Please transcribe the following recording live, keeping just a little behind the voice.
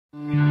You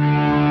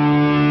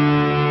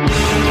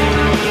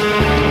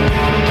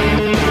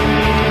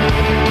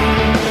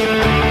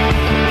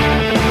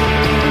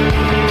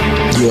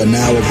are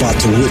now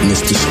about to witness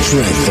the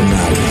strength of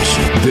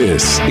knowledge.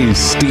 This is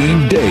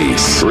Steve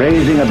Deace.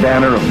 Raising a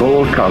banner of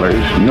bold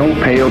colors, no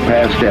pale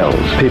pastels.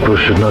 People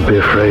should not be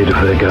afraid of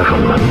their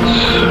governments.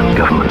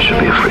 Governments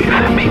should be afraid of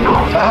their people.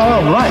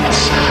 Our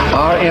rights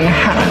are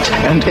inherent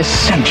and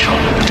essential,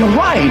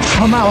 derived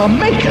from our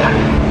Maker.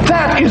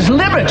 That is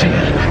liberty.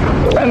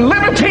 And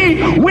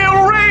liberty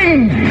will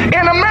reign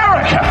in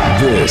America.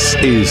 This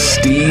is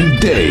Steve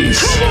Deace.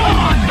 Come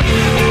on!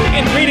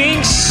 And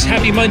greetings.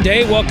 Happy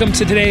Monday. Welcome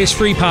to today's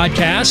free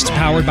podcast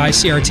powered by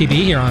CRTV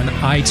here on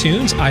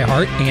iTunes,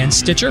 iHeart, and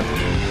Stitcher.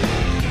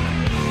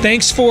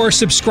 Thanks for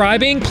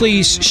subscribing.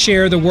 Please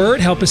share the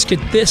word. Help us get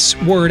this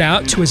word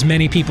out to as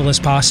many people as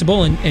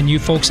possible. And you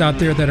folks out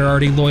there that are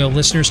already loyal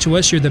listeners to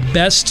us, you're the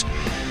best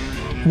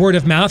word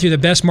of mouth. You're the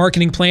best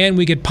marketing plan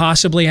we could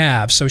possibly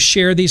have. So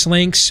share these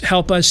links.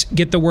 Help us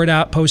get the word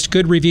out. Post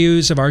good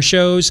reviews of our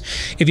shows.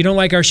 If you don't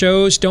like our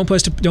shows, don't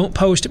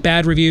post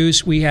bad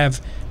reviews. We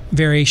have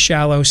very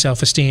shallow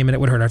self-esteem, and it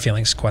would hurt our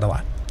feelings quite a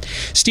lot.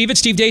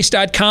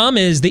 Steve@stevedeace.com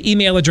is the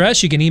email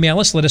address. You can email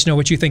us. Let us know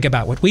what you think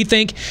about what we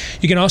think.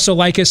 You can also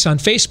like us on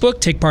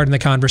Facebook. Take part in the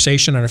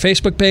conversation on our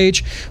Facebook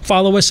page.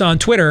 Follow us on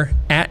Twitter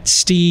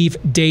 @Steve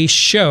Deace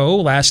Show.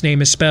 Last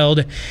name is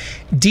spelled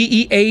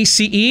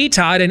D-E-A-C-E.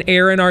 Todd and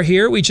Aaron are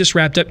here. We just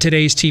wrapped up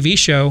today's TV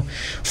show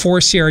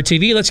for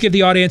CRTV. Let's give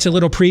the audience a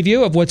little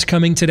preview of what's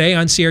coming today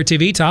on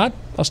CRTV. Todd,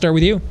 I'll start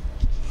with you.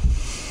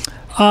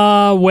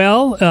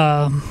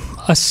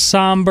 A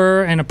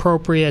somber and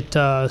appropriate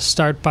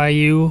start by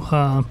you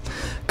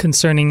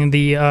concerning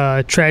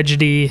the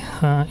tragedy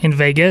in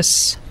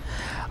Vegas,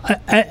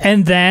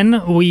 and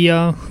then we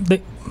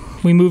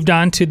moved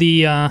on to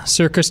the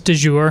circus du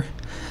jour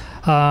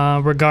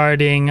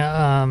regarding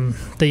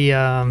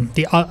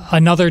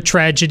another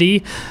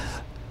tragedy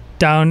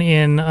down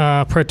in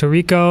Puerto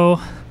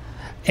Rico,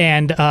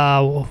 and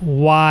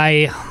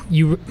why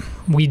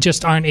we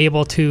just aren't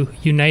able to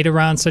unite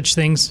around such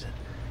things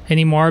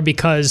anymore,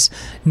 because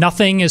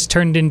nothing is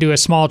turned into a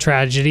small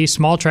tragedy.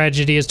 Small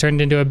tragedy is turned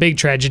into a big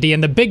tragedy,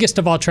 and the biggest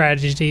of all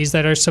tragedies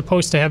that are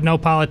supposed to have no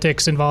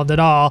politics involved at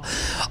all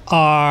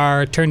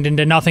are turned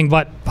into nothing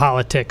but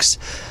politics.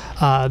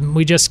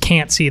 We just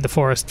can't see the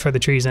forest for the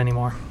trees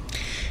anymore.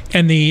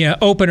 And the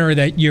opener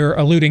that you're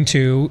alluding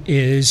to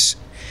is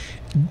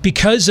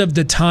because of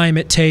the time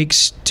it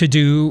takes to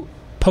do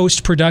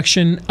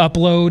post-production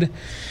upload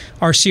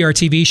our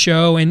CRTV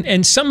show,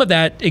 and some of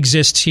that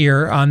exists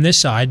here on this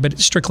side, but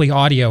it's strictly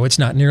audio. It's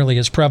not nearly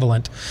as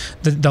prevalent,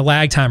 the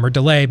lag time or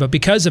delay. But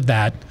because of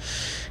that,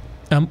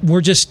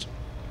 we're just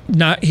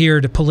not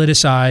here to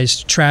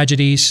politicize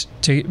tragedies,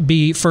 to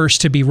be first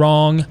to be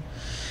wrong.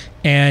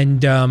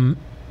 And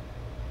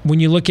when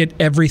you look at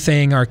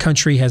everything our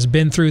country has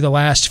been through the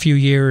last few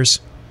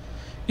years,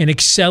 an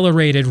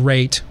accelerated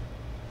rate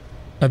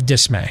of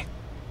dismay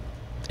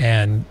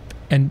and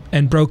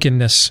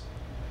brokenness.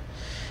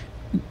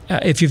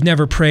 If you've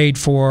never prayed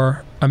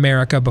for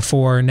America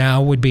before, now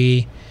would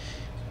be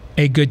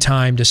a good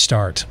time to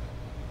start.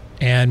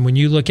 And when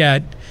you look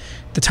at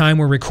the time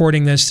we're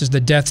recording this, as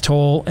the death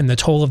toll and the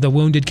toll of the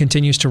wounded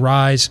continues to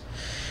rise,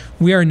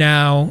 we are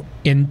now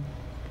in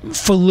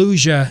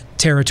Fallujah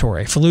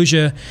territory.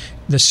 Fallujah,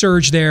 the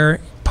surge there,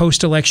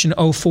 post-election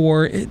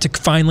 2004, to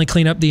finally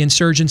clean up the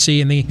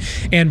insurgency in the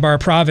Anbar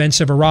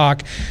province of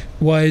Iraq,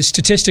 was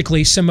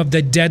statistically some of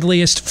the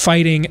deadliest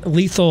fighting,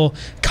 lethal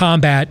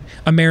combat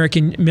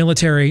American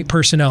military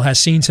personnel has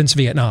seen since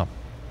Vietnam.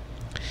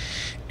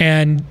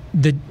 And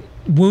the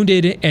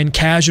wounded and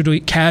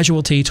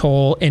casualty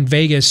toll in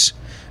Vegas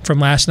from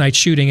last night's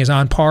shooting is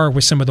on par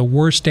with some of the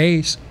worst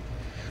days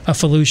of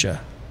Fallujah.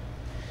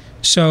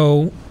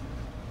 So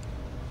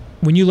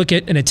when you look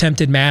at an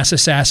attempted mass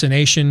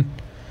assassination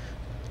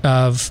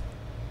of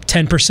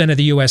 10% of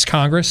the U.S.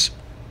 Congress,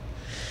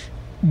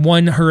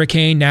 one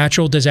hurricane,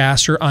 natural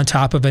disaster on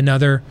top of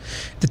another,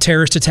 the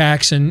terrorist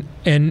attacks in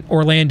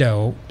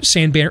Orlando,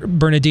 San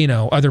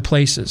Bernardino, other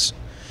places,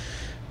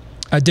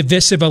 a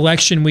divisive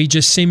election we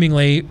just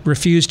seemingly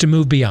refuse to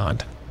move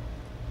beyond.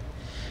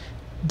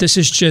 This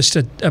is just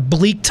a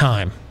bleak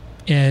time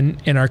in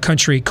our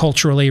country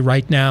culturally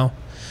right now,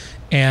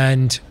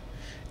 and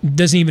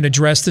doesn't even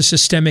address the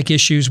systemic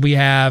issues we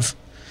have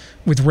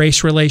with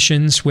race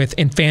relations, with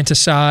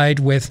infanticide,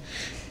 with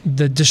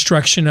the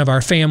destruction of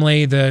our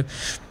family, the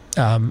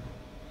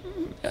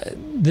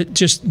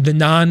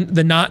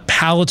not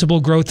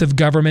palatable growth of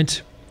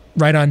government,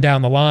 right on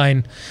down the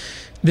line.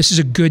 This is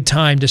a good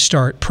time to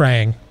start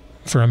praying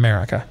for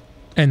America,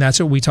 and that's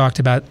what we talked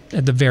about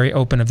at the very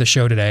open of the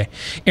show today.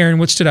 Aaron,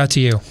 what stood out to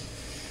you?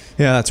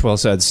 Yeah, that's well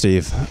said,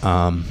 Steve.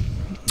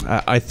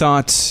 I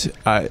thought.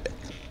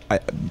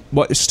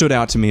 What stood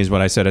out to me is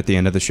what I said at the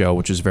end of the show,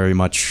 which is very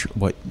much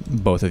what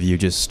both of you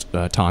just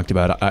talked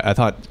about. I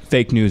thought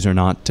fake news or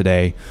not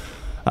today,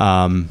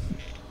 putting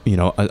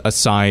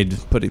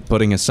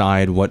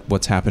aside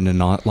what's happened in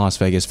Las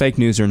Vegas, fake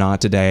news or not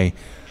today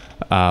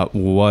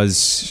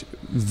was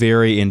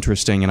very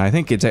interesting, and I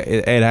think it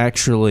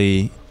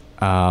actually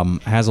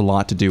has a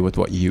lot to do with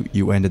what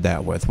you ended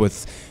that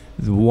with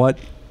what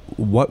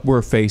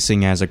we're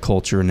facing as a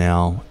culture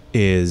now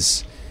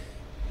is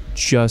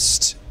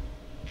just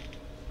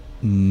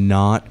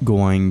not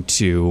going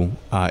to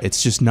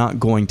it's just not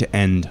going to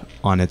end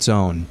on its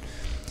own.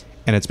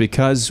 And it's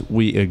because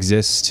we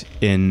exist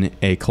in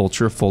a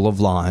culture full of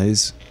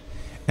lies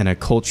and a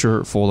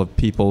culture full of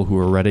people who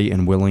are ready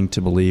and willing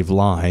to believe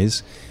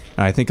lies.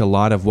 And I think a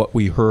lot of what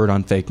we heard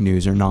on Fake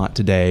News or Not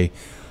today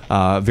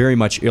very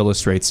much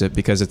illustrates it,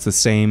 because it's the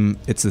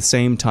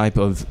same type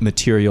of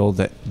material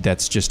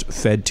that's just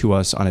fed to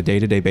us on a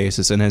day-to-day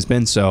basis and has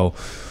been so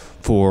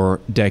for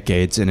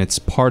decades, and it's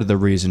part of the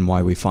reason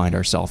why we find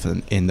ourselves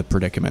in the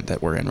predicament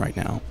that we're in right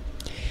now.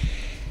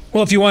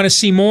 Well, if you want to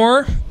see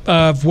more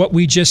of what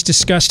we just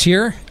discussed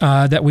here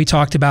that we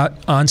talked about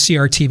on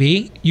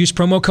CRTV, use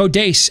promo code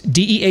DEACE,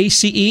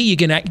 DEACE. You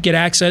can get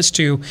access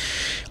to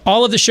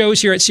all of the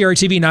shows here at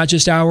CRTV, not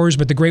just ours,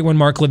 but the great one,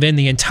 Mark Levin,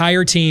 the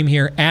entire team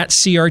here at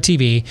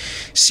CRTV.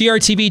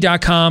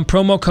 CRTV.com,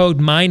 promo code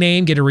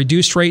MyName, get a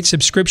reduced rate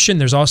subscription.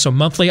 There's also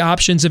monthly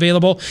options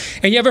available,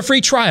 and you have a free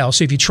trial.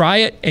 So if you try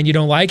it and you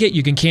don't like it,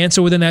 you can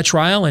cancel within that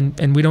trial,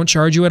 and we don't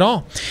charge you at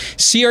all.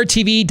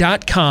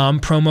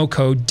 CRTV.com, promo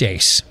code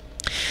DEACE.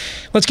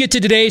 Let's get to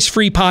today's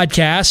free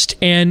podcast,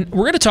 and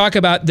we're going to talk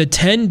about the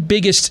 10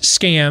 biggest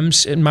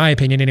scams, in my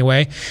opinion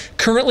anyway,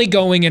 currently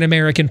going in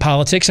American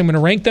politics. I'm going to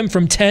rank them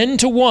from 10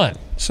 to 1.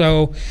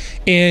 So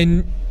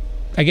I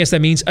guess that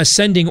means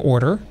ascending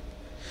order.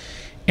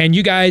 And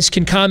you guys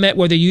can comment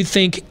whether you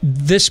think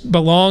this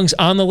belongs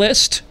on the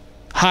list,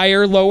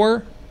 higher,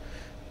 lower,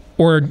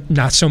 or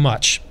not so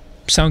much.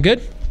 Sound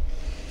good?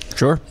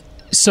 Sure.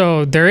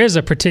 So there is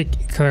a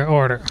particular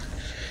order.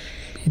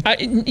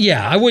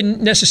 I wouldn't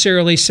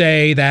necessarily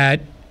say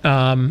that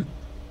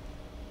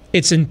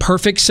it's in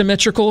perfect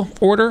symmetrical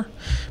order,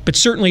 but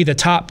certainly the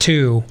top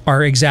two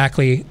are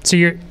exactly, so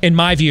you're, in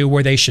my view,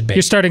 where they should be.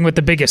 You're starting with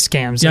the biggest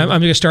scams. Yeah, I'm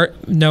going to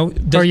start. No,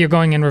 or you're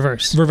going in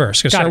reverse.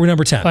 Reverse. Going to start with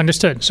number 10.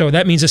 Understood. So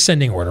that means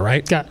ascending order,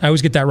 right? Got it. I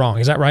always get that wrong.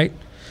 Is that right?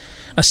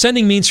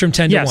 Ascending means from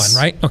 10 to 1,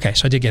 right? Okay,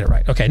 so I did get it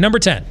right. Okay, number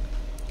 10.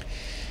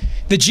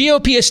 The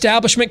GOP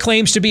establishment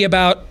claims to be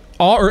about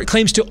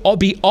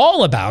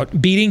all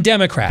about beating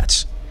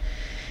Democrats.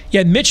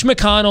 Yet Mitch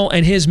McConnell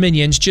and his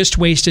minions just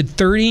wasted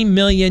 $30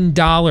 million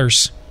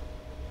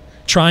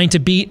trying to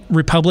beat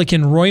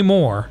Republican Roy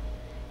Moore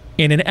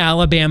in an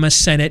Alabama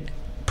Senate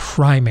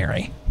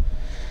primary.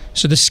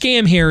 So the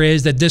scam here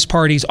is that this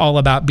party's all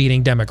about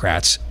beating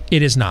Democrats.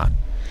 It is not.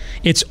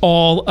 It's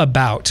all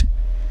about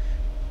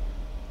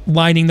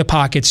lining the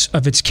pockets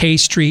of its K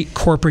Street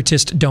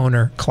corporatist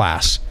donor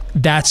class.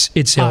 That's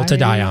its hill to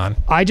die on.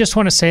 I just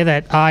want to say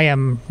that I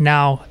am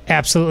now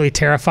absolutely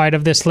terrified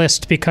of this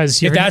list,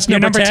 because if that's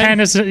number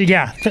 10 is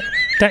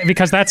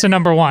because that's a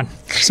number 1.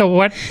 So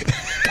what?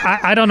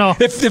 I don't know.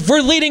 If we're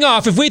leading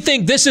off, if we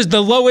think this is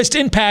the lowest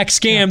impact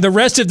scam, the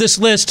rest of this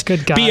list,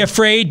 good God. Be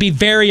afraid, be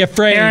very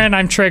afraid. Aaron,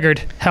 I'm triggered.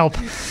 Help.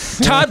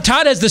 Todd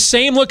has the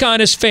same look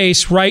on his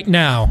face right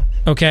now.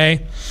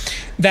 Okay,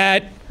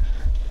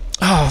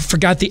 I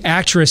forgot the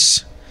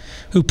actress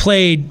who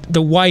played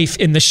the wife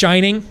in The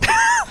Shining.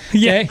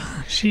 Yeah,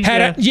 she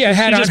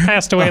just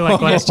passed away like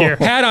last year.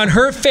 Had on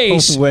her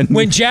face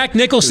when Jack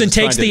Nicholson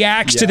takes the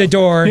axe to the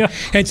door,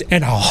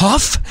 and I'll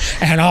huff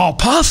and I'll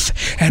puff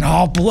and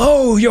I'll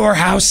blow your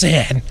house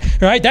in.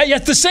 Right?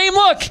 That's the same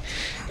look.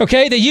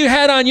 Okay, that you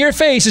had on your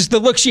face is the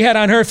look she had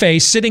on her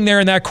face, sitting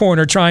there in that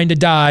corner trying to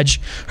dodge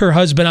her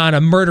husband on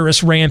a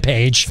murderous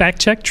rampage.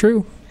 Fact check,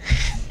 true.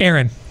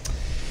 Aaron.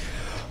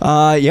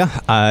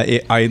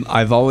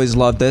 I've always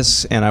loved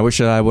this, and I wish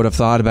that I would have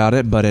thought about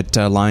it, but it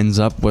lines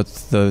up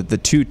with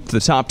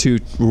the top two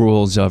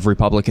rules of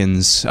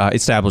Republicans,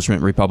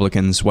 establishment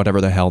Republicans,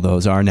 whatever the hell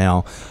those are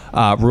now.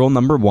 Rule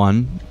number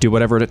 1, do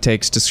whatever it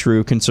takes to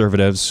screw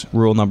conservatives.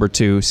 Rule number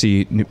 2,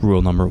 see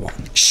rule number 1.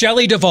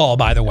 Shelley Duvall,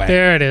 by the way.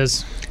 There it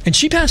is. And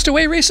she passed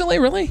away recently,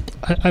 really?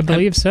 I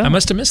believe so. I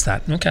must have missed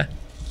that. Okay.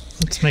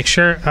 Let's make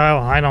sure. Oh,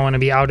 I don't want to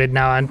be outed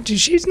now.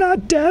 She's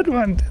not dead.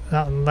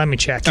 Let me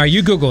check. All right,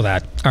 you Google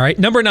that. All right,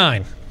 number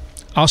 9.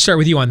 I'll start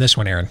with you on this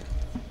one, Aaron.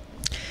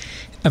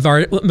 Of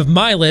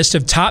my list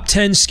of top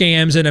 10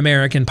 scams in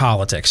American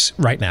politics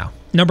right now.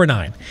 Number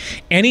 9.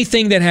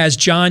 Anything that has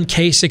John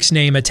Kasich's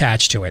name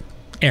attached to it.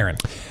 Aaron.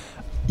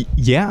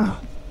 Yeah.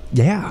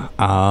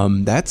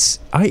 That's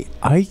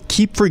I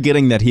keep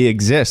forgetting that he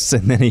exists,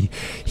 and then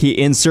he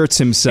inserts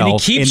himself.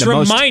 And he keeps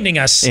reminding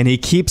us. And he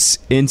keeps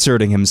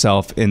inserting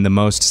himself in the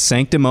most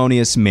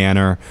sanctimonious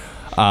manner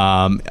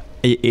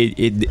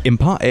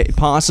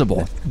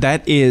possible.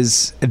 That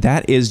is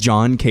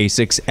John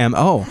Kasich's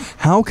MO.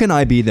 How can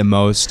I be the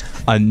most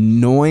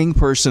annoying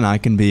person I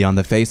can be on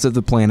the face of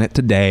the planet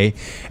today,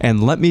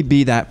 and let me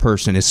be that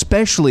person,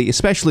 especially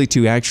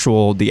to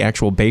the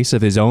actual base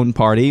of his own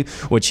party,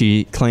 which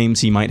he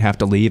claims he might have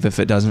to leave if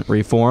it doesn't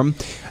reform.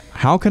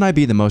 How can I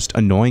be the most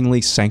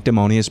annoyingly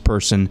sanctimonious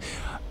person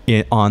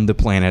on the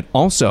planet?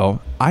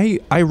 Also, I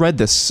read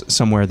this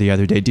somewhere the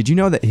other day. Did you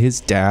know that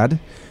his dad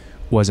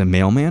was a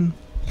mailman?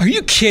 Are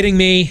you kidding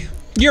me?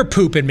 You're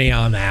pooping me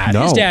on that.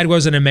 No. His dad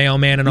wasn't a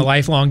mailman and a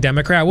lifelong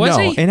Democrat, was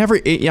he? And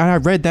I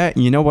read that,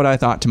 and you know what I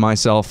thought to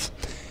myself?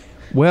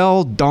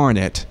 Well, darn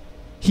it.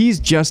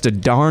 He's just a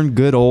darn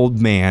good old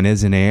man,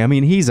 isn't he? I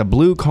mean, he's a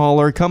blue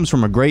collar, comes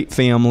from a great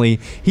family.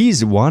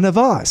 He's one of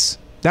us.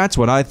 That's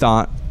what I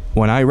thought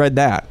when I read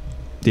that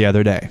the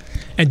other day.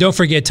 And don't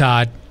forget,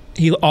 Todd,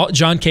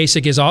 John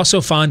Kasich is also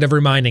fond of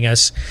reminding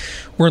us.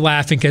 We're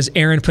laughing because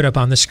Aaron put up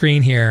on the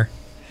screen here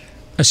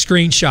a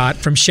screenshot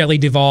from Shelley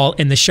Duvall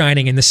in The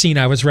Shining in the scene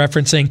I was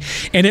referencing,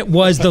 and it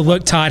was the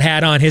look Todd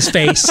had on his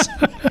face.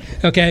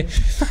 Okay?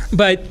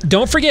 But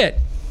don't forget,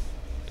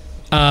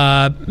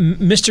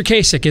 Mr.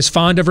 Kasich is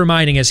fond of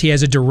reminding us he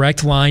has a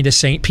direct line to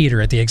St.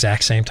 Peter at the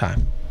exact same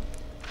time.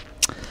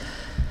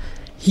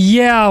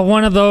 Yeah,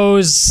 one of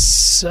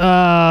those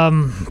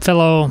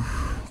fellow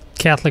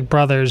Catholic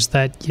brothers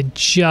that you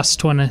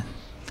just want to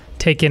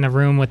take in a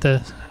room with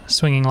the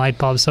swinging light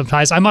bulb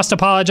sometimes. I must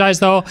apologize,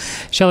 though.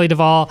 Shelley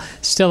Duvall,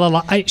 still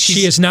alive.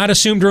 She has not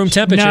assumed room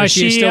temperature. No,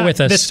 she is still with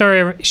us. The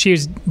story, she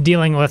was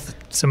dealing with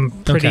some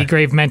pretty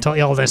grave mental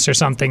illness or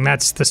something.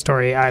 That's the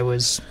story I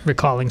was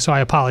recalling, so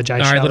I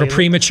apologize, All right, Shelley. little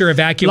premature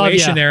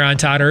evacuation there on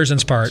Todd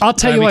Erzen's part. I'll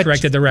tell you what,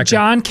 corrected the record.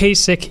 John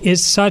Kasich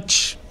is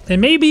such,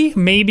 and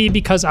maybe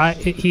because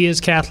he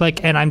is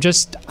Catholic, and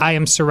I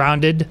am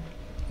surrounded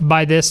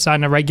by this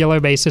on a regular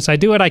basis. I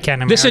do what I can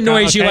in America. This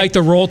annoys you like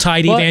the Roll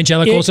Tide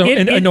evangelicals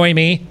annoy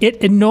me?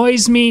 It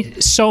annoys me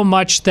so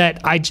much that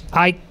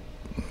I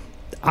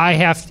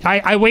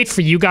wait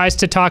for you guys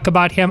to talk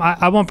about him.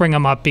 I won't bring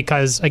him up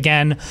because,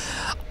 again,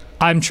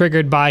 I'm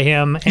triggered by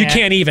him. You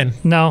can't even.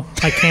 No,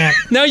 I can't.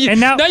 now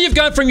you've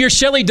gone from your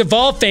Shelley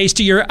Duvall face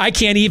to your I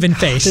can't even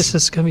face. This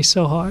is going to be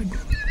so hard.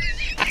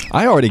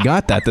 I already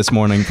got that this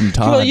morning from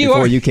Todd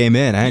before you came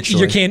in,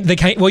 actually.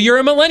 You're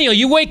a millennial.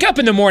 You wake up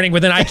in the morning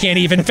with an I can't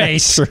even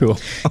face. True.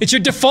 It's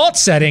your default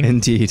setting.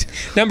 Indeed.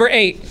 Number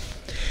 8.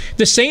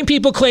 The same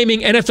people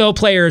claiming NFL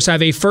players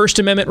have a First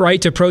Amendment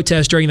right to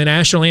protest during the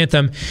national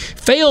anthem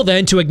fail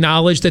then to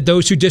acknowledge that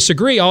those who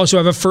disagree also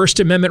have a First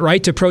Amendment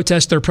right to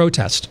protest their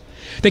protest.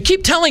 They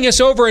keep telling us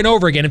over and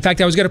over again. In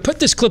fact, I was going to put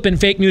this clip in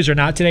Fake News or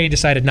Not today. I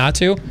decided not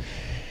to.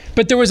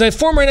 But there was a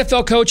former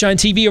NFL coach on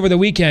TV over the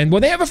weekend. Well,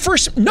 they have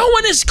no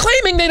one is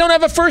claiming they don't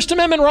have a First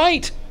Amendment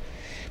right.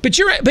 But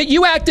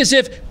you act as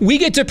if we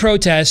get to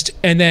protest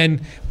and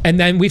then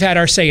we've had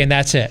our say and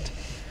that's it.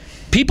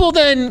 People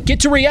then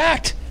get to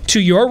react to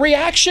your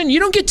reaction.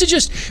 You don't get to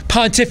just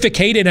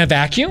pontificate in a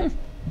vacuum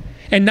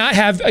and not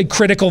have a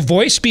critical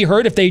voice be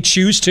heard if they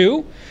choose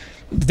to.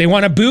 If they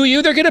want to boo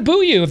you, they're going to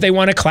boo you. If they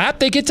want to clap,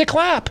 they get to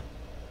clap.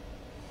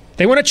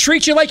 They want to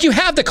treat you like you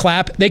have the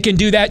clap, they can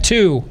do that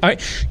too. All right?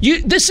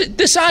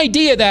 This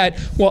idea that,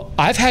 well,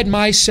 I've had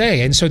my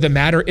say and so the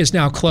matter is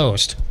now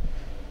closed.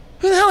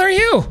 Who the hell are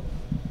you?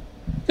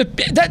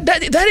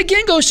 That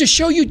again goes to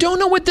show you don't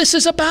know what this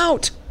is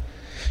about.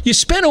 You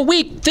spent a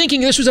week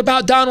thinking this was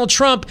about Donald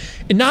Trump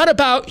and not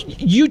about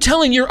you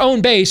telling your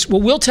own base,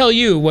 well, we'll tell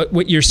you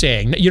what you're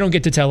saying. You don't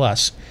get to tell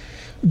us.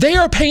 They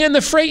are paying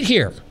the freight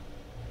here.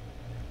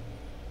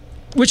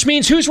 Which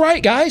means who's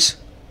right, guys?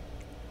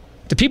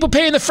 The people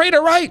paying the freight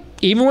are right,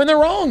 even when they're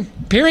wrong,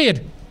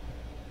 period.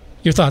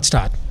 Your thoughts,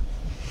 Todd?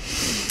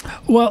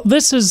 Well,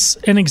 this is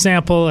an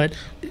example,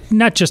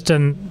 not just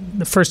on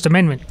the First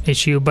Amendment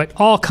issue, but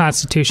all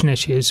Constitution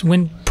issues.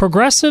 When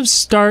progressives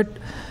start,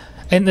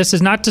 and this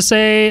is not to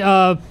say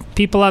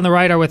people on the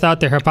right are without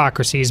their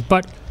hypocrisies,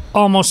 but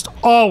almost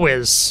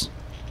always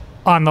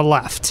on the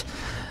left,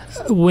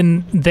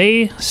 when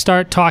they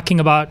start talking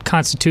about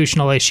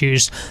constitutional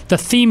issues, the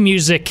theme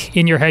music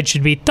in your head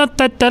should be I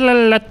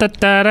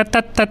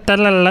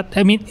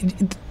mean,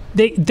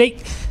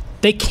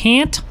 they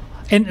can't,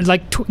 and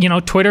like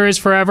Twitter is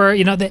forever.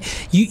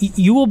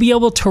 You will be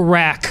able to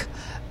rack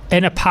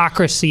an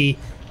hypocrisy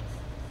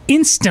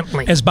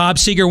instantly. As Bob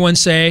Seger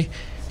once say,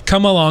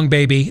 "Come along,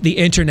 baby. The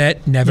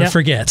internet never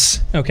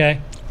forgets." Okay,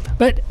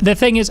 but the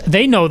thing is,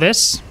 they know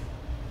this.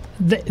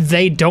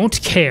 They don't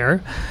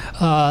care.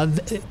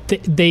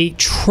 They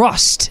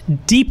trust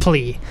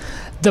deeply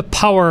the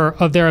power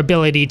of their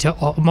ability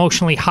to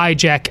emotionally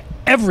hijack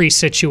every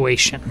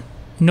situation,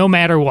 no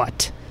matter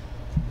what.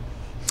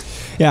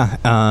 Yeah,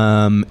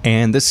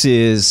 and this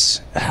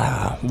is,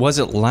 was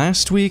it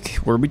last week?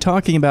 Were we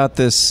talking about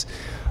this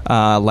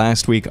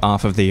last week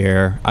off of the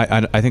air?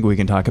 I think we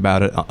can talk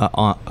about it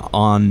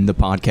on the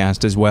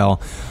podcast as well.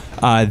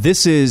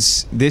 This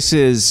is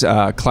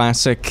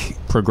classic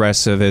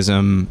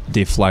progressivism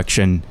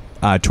deflection,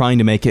 trying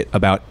to make it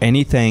about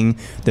anything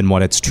than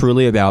what it's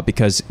truly about,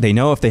 because they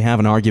know if they have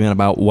an argument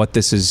about what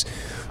this is,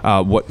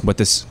 what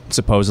this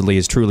supposedly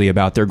is truly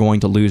about, they're going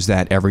to lose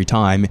that every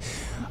time.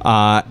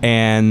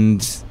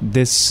 And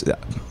this,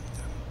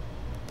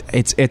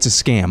 it's a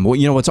scam.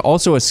 Well, what's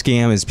also a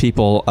scam is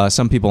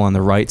some people on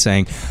the right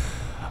saying,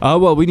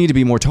 well, we need to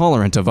be more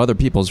tolerant of other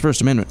people's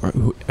First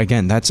Amendment.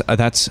 Again, that's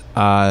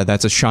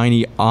a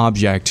shiny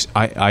object.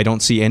 I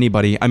don't see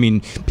anybody. I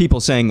mean,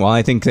 people saying, well,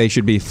 I think they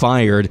should be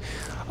fired.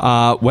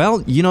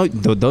 Well,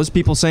 those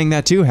people saying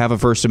that too have a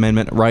First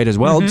Amendment right as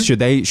well. Should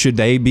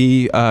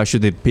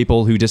the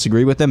people who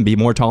disagree with them be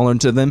more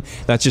tolerant to them?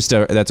 That's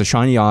a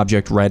shiny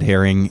object, red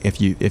herring.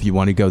 If you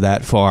want to go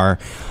that far,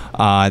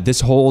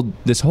 this whole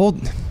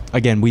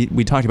again,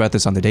 we talked about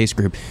this on the Deace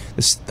group.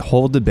 This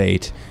whole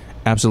debate,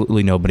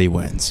 absolutely nobody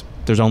wins.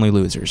 There's only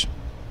losers.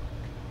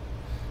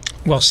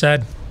 Well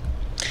said.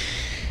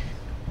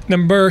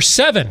 Number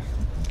 7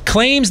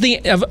 claims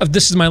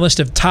this is my list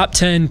of top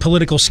 10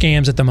 political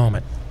scams at the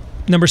moment.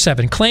 Number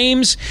 7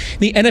 claims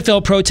the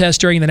NFL protests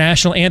during the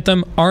national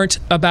anthem aren't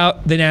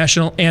about the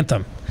national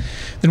anthem.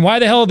 Then why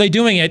the hell are they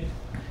doing it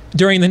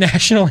during the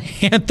national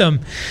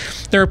anthem?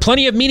 There are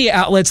plenty of media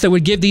outlets that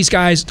would give these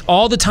guys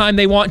all the time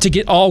they want to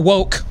get all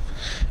woke,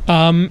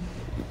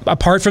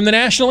 apart from the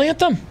national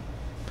anthem.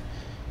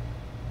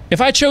 If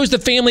I chose the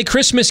family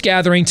Christmas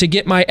gathering to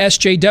get my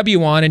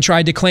SJW on and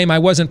tried to claim I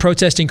wasn't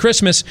protesting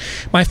Christmas,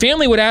 my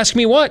family would ask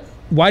me, what?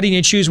 Why didn't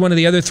you choose one of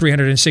the other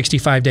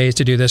 365 days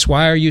to do this?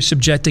 Why are you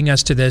subjecting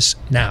us to this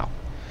now?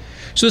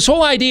 So this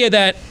whole idea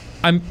that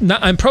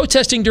I'm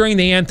protesting during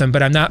the anthem,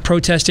 but I'm not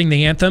protesting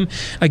the anthem,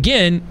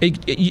 again,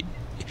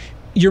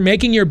 you're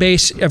making your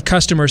base of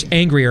customers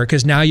angrier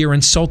because now you're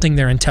insulting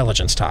their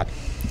intelligence, Todd.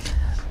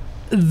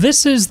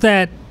 This is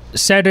that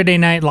Saturday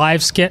Night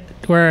Live skit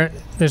where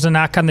there's a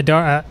knock on the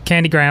door.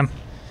 Candy Graham.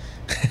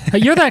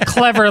 You're that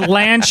clever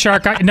land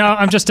shark. No,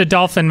 I'm just a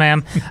dolphin,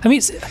 ma'am. I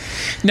mean,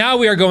 now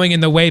we are going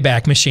in the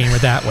Wayback Machine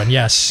with that one.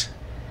 Yes.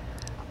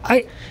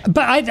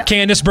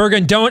 Candace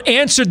Bergen, don't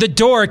answer the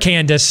door,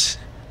 Candace.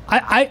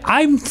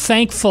 I'm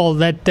thankful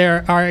that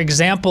there are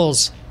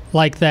examples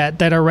like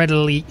that are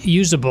readily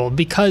usable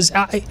because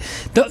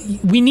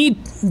we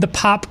need the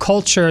pop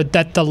culture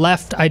that the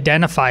left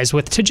identifies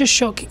with to just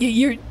show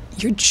you're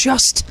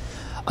just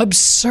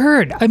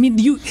absurd. I mean,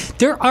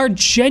 there are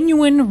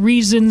genuine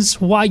reasons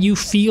why you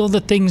feel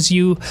the things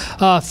you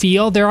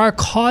feel. There are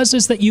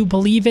causes that you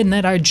believe in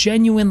that are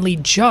genuinely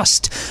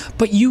just,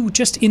 but you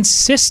just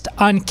insist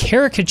on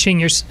caricaturing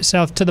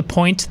yourself to the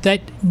point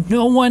that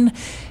no one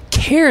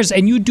cares,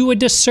 and you do a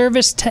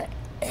disservice to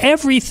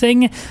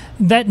everything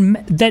that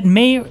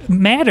may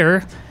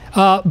matter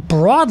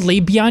broadly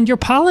beyond your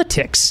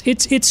politics.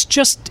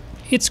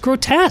 It's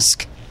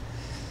grotesque.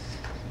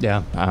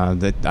 Yeah,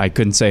 I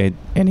couldn't say it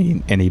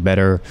any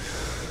better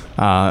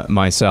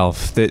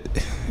myself. That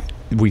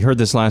we heard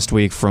this last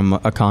week from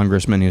a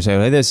congressman who said,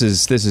 hey, "This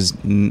is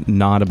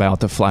not about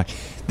the flag."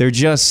 They're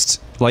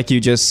just like you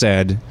just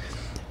said.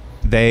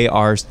 They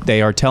are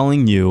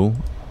telling you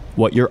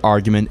what your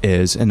argument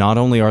is, and not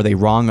only are they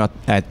wrong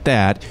at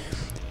that,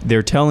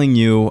 they're telling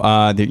you,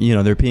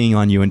 they're peeing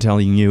on you and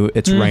telling you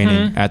it's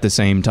raining at the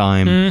same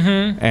time,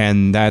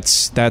 and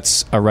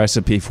that's a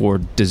recipe for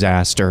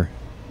disaster.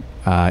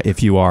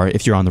 If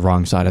you're on the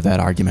wrong side of that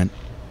argument.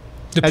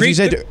 As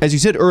you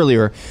said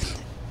earlier,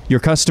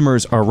 your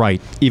customers are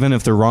right. Even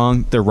if they're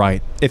wrong, they're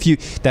right. If you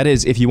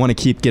want to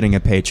keep getting a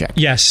paycheck.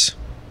 Yes.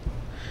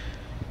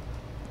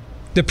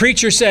 The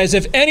preacher says,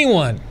 if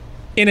anyone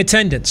in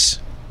attendance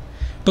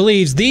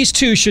believes these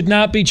two should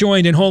not be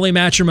joined in holy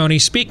matrimony,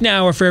 speak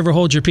now or forever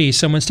hold your peace.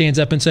 Someone stands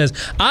up and says,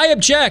 I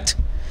object.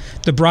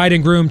 The bride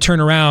and groom turn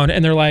around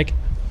and they're like,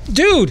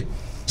 dude,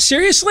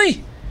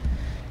 seriously?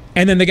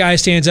 And then the guy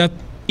stands up,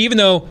 even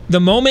though the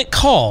moment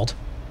called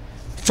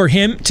for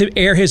him to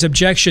air his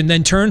objection,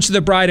 then turns to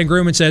the bride and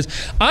groom and says,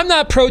 I'm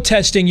not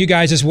protesting you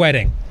guys'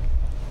 wedding.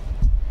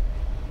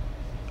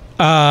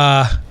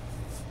 The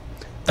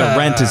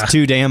rent is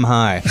too damn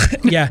high.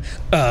 Yeah.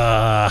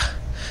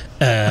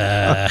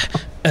 The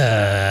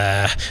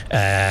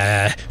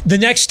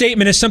next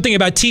statement is something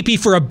about TP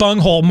for a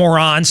bunghole,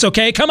 morons.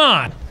 Okay, come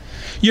on.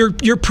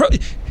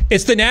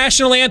 It's the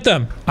national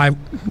anthem. I'm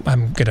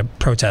gonna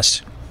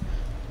protest.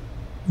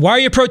 Why are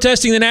you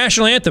protesting the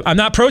national anthem? I'm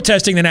not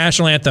protesting the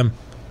national anthem.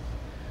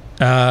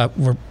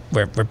 We're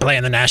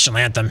playing the national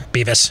anthem,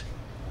 Beavis,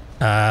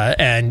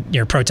 and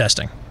you're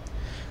protesting.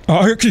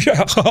 Oh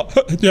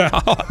yeah,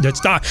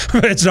 it's not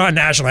a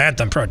national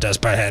anthem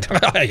protest,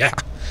 butthead. Yeah.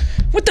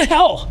 What the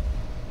hell?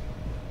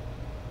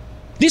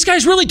 These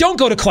guys really don't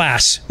go to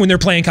class when they're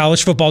playing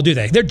college football, do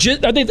they?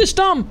 Are they this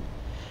dumb?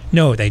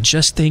 No, they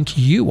just think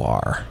you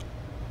are.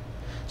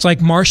 It's like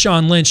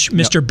Marshawn Lynch,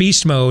 Mr.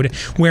 Beast Mode,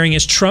 wearing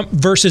his Trump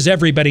versus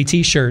everybody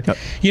t-shirt. Yep.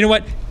 You know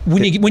what?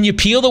 When you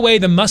peel away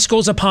the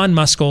muscles upon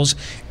muscles,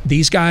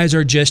 these guys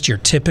are just your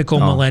typical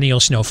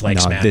millennial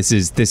snowflakes, man. This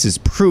is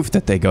proof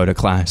that they go to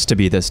class to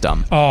be this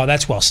dumb. Oh,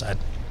 that's well said.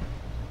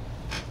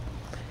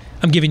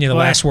 I'm giving you the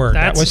last word.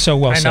 That was so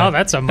well said. I know,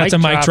 that's a mic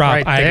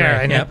drop right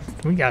there. Yep.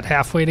 We got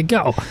halfway to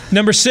go.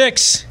 Number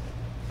 6.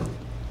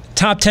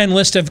 Top 10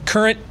 list of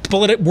current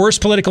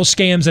worst political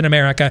scams in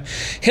America.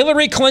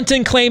 Hillary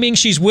Clinton claiming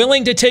she's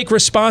willing to take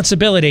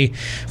responsibility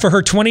for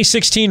her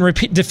 2016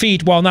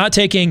 defeat while not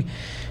taking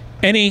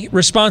any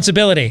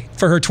responsibility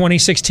for her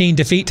 2016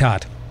 defeat,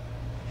 Todd.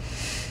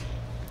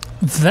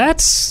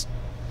 That's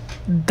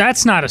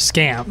not a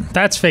scam.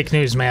 That's fake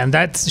news, man.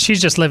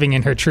 She's just living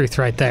in her truth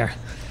right there.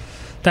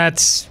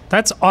 That's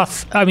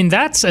off. I mean,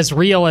 that's as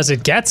real as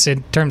it gets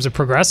in terms of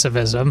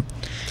progressivism.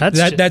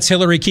 That's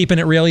Hillary keeping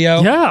it real,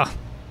 yo. Yeah.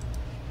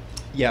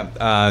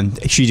 Yeah.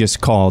 She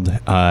just called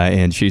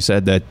and she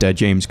said that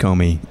James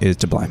Comey is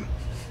to blame.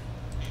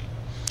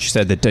 She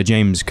said that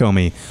James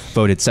Comey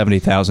voted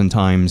 70,000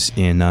 times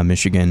in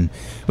Michigan,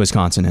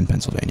 Wisconsin, and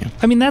Pennsylvania.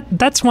 I mean,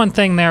 that's one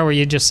thing there where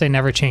you just say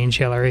never change,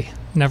 Hillary.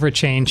 Never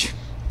change.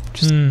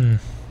 You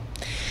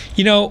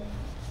know,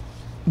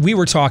 we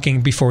were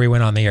talking before we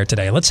went on the air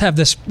today. Let's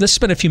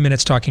spend a few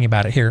minutes talking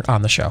about it here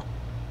on the show.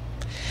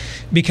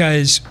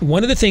 Because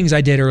one of the things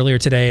I did earlier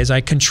today is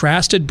I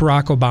contrasted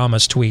Barack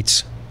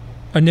Obama's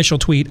initial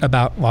tweet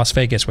about Las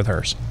Vegas with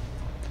hers.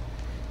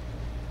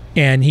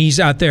 And he's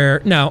out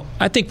there. Now,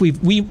 I think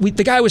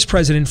the guy was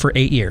president for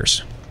 8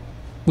 years.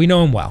 We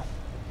know him well.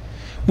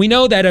 We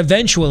know that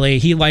eventually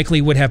he likely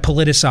would have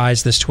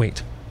politicized this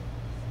tweet.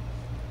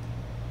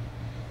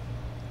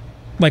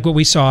 Like what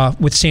we saw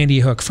with Sandy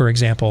Hook, for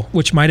example,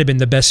 which might have been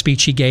the best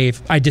speech he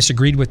gave. I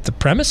disagreed with the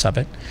premise of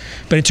it.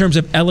 But in terms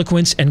of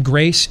eloquence and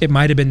grace, it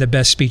might have been the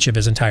best speech of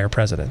his entire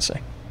presidency.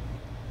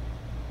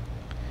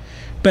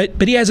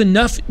 But he has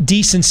enough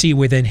decency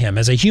within him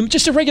as a human,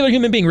 just a regular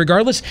human being,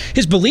 regardless.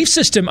 His belief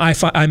system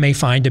I may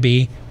find to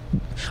be,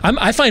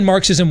 I find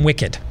Marxism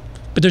wicked.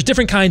 But there's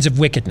different kinds of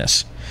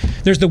wickedness.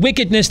 There's the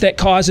wickedness that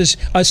causes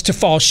us to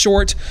fall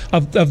short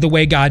of the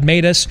way God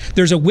made us.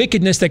 There's a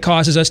wickedness that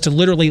causes us to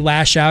literally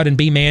lash out and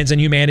be man's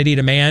inhumanity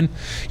to man.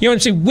 You know what I'm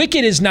saying?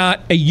 Wicked is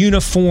not a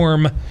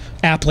uniform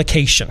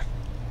application,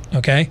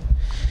 okay?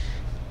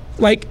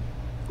 Like,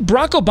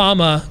 Barack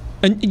Obama,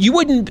 and you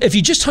wouldn't, if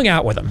you just hung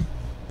out with him,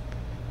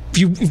 if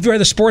you were at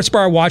the sports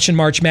bar watching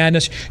March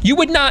Madness, you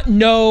would not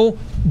know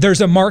there's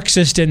a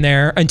Marxist in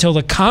there until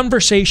the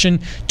conversation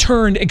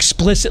turned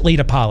explicitly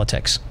to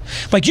politics.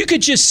 Like, you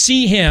could just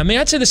see him. I mean,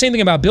 I'd say the same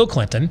thing about Bill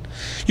Clinton.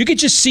 You could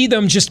just see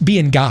them just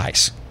being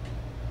guys.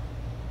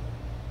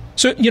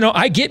 So, you know,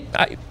 I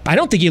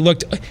don't think he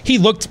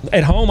looked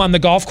at home on the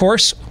golf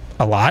course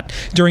a lot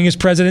during his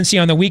presidency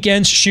on the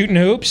weekends, shooting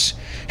hoops,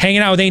 hanging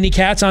out with Andy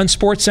Katz on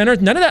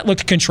SportsCenter. None of that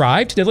looked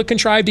contrived. Did it look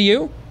contrived to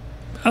you?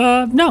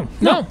 No,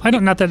 I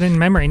don't. Not that in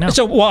memory. No.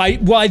 So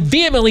while I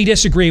vehemently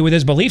disagree with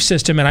his belief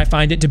system and I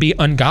find it to be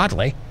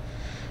ungodly,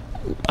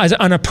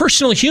 on a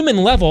personal human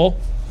level,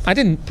 I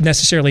didn't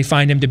necessarily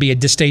find him to be a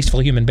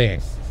distasteful human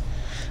being.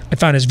 I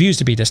found his views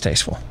to be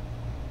distasteful.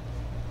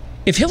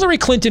 If Hillary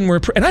Clinton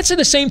were, and I'd say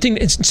the same thing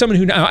as someone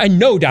who I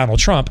know Donald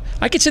Trump,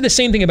 I could say the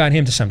same thing about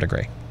him to some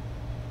degree.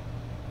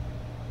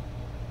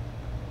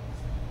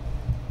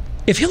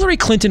 If Hillary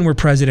Clinton were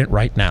president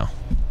right now,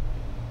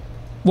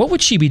 what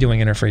would she be doing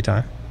in her free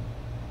time?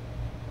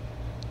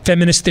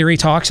 Feminist theory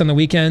talks on the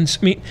weekends.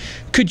 I mean,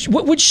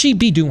 what would she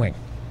be doing?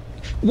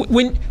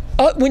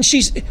 When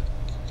she's,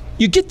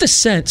 you get the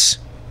sense,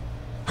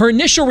 her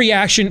initial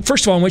reaction,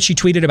 first of all, when she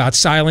tweeted about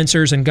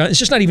silencers and guns, it's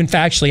just not even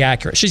factually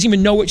accurate. She doesn't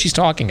even know what she's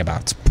talking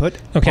about.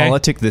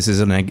 This is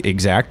an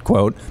exact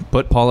quote,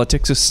 put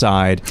politics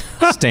aside,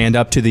 stand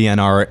up to the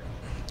NRA.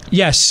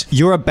 Yes.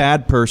 You're a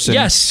bad person.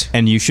 Yes.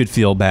 And you should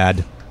feel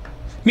bad.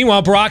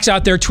 Meanwhile, Barack's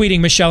out there tweeting,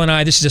 Michelle and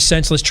I, this is a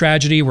senseless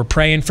tragedy. We're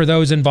praying for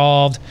those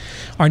involved.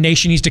 Our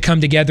nation needs to come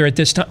together at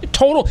this time.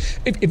 Total.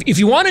 If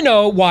you want to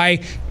know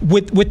why,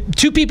 with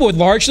two people with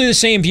largely the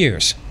same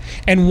views,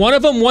 and one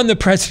of them won the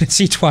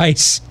presidency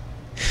twice,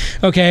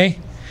 okay,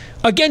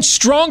 against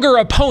stronger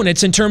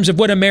opponents in terms of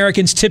what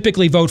Americans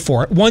typically vote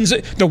for. One's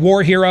the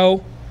war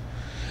hero,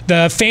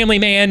 the family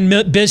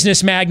man,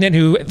 business magnate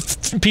who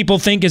people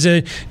think is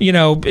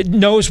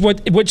knows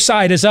which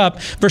side is up,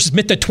 versus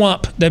Mr.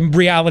 Trump, the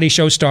reality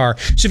show star.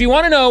 So if you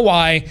want to know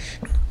why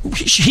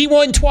he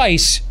won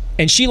twice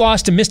and she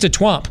lost to Mr.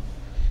 Trump,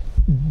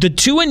 the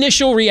two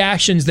initial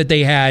reactions that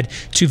they had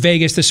to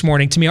Vegas this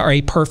morning to me are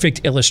a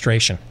perfect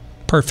illustration.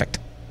 Perfect.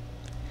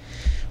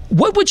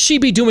 What would she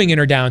be doing in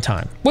her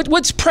downtime?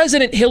 What's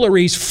President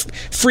Hillary's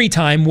free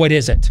time? What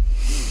is it?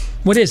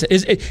 What is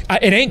it?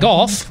 It ain't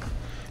golf.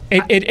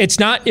 It's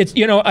not. It's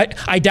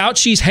I doubt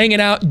she's hanging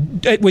out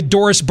with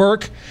Doris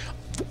Burke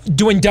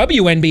doing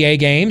WNBA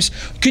games.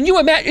 Can you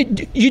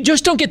imagine? You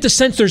just don't get the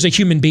sense there's a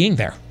human being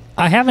there.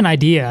 I have an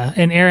idea,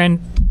 and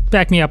Aaron,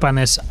 back me up on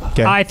this.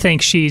 Okay. I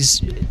think she's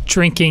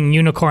drinking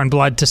unicorn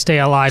blood to stay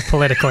alive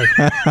politically.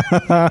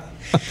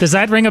 Does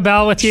that ring a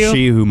bell with you?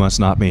 She who must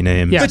not be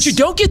named. Yes. But you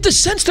don't get the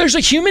sense there's a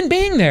human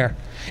being there.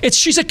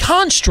 She's a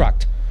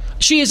construct.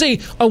 She is a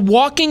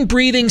walking,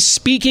 breathing,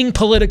 speaking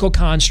political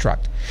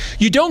construct.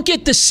 You don't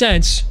get the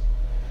sense,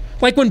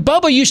 like when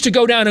Bubba used to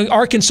go down to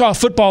Arkansas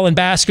football and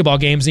basketball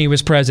games and he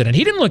was president.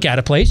 He didn't look out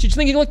of place. Did you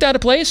think he looked out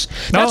of place?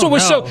 That's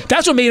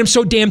what made him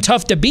so damn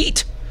tough to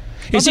beat.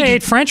 He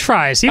ate French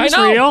fries. He was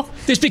real.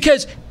 It's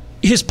because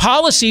his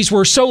policies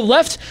were so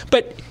left,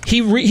 but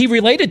he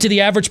related to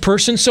the average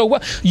person so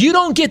well. You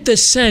don't get the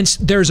sense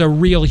there's a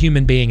real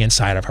human being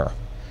inside of her.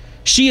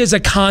 She is a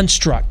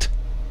construct.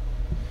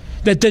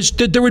 That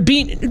there would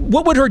be,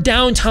 what would her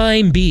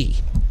downtime be?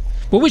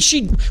 What would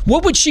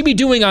she be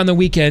doing on the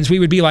weekends? We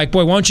would be like,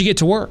 boy, why don't you get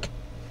to work?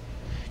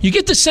 You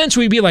get the sense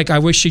we'd be like, I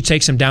wish she'd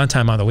take some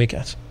downtime on the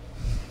weekends.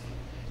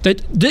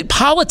 That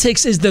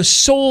politics is the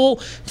sole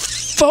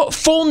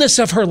fullness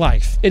of her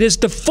life. It is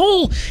the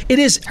full. It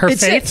is her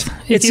faith,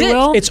 if you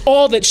will. It's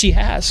all that she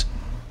has.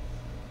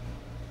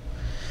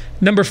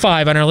 Number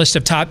 5 on our list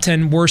of top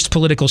 10 worst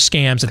political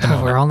scams at the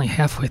moment. We're only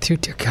halfway through.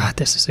 Dear God,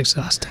 this is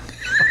exhausting.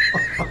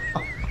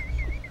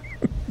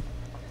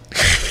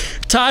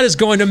 Todd is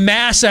going to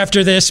mass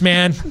after this,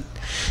 man.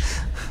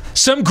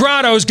 Some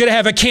grotto's going to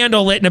have a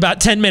candle lit in about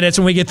 10 minutes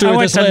when we get through this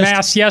list. I went to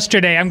mass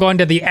yesterday. I'm going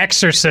to The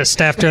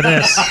Exorcist after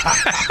this.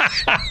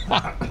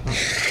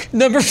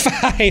 Number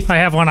 5. I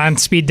have one on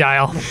speed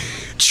dial.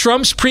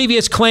 Trump's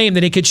previous claim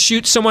that he could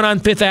shoot someone on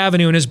Fifth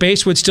Avenue and his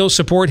base would still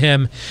support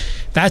him.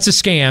 That's a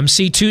scam.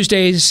 See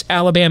Tuesday's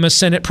Alabama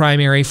Senate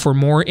primary for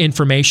more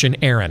information.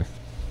 Aaron.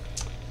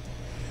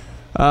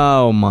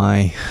 Oh,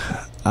 my.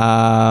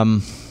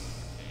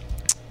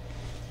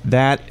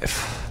 That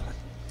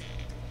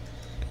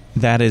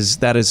is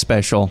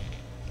special.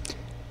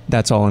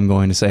 That's all I'm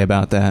going to say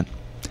about that.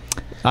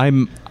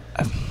 I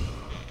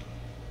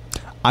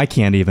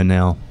can't even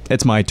now.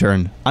 It's my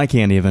turn. I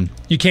can't even.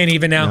 You can't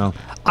even now? No.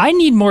 I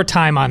need more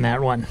time on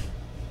that one.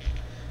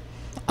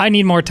 I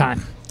need more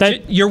time.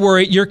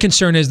 Your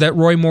concern is that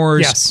Roy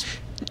Moore's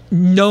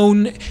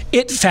known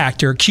it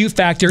factor, Q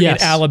factor in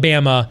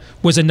Alabama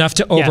was enough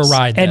to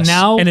override this.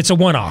 And it's a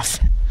one-off.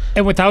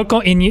 And without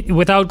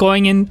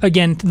going in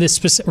again to this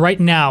specific, right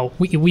now,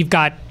 we've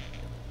got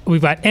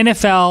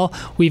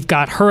NFL, we've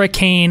got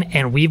hurricane,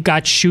 and we've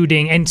got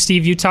shooting. And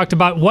Steve, you talked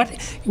about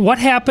what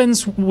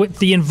happens with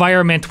the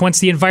environment once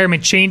the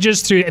environment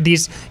changes through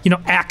these,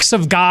 acts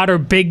of God or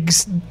big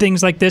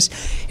things like this.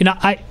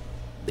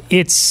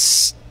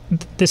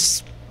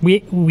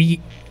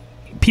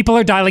 People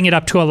are dialing it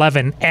up to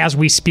 11 as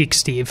we speak,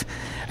 Steve.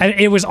 And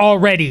it was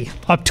already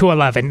up to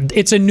 11.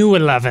 It's a new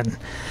 11.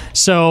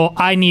 So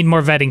I need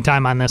more vetting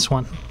time on this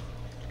one.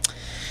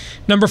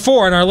 Number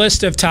 4 on our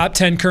list of top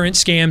 10 current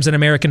scams in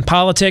American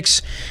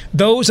politics,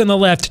 those on the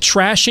left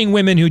trashing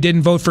women who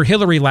didn't vote for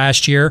Hillary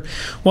last year,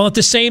 while at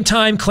the same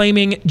time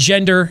claiming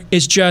gender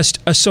is just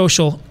a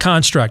social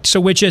construct.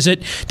 So which is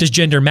it? Does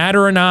gender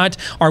matter or not?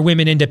 Are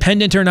women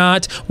independent or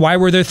not? Why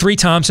were there 3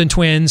 Thompson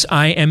twins?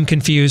 I am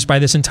confused by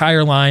this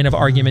entire line of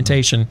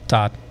argumentation,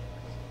 Todd.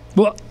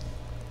 Well,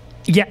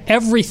 yeah,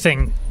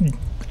 everything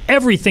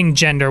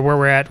gender where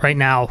we're at right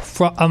now,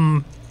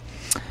 from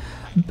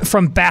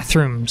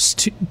bathrooms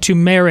to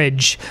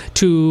marriage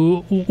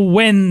to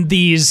when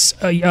these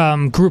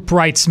group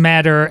rights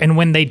matter and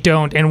when they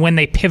don't, and when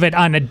they pivot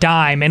on a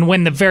dime, and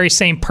when the very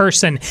same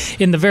person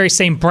in the very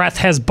same breath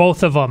has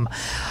both of them.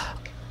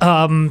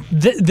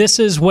 This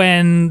is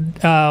when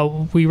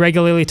we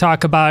regularly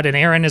talk about, and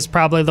Aaron is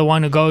probably the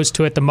one who goes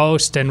to it the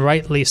most, and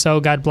rightly so,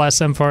 God bless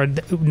him, for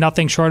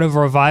nothing short of a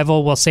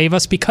revival will save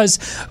us, because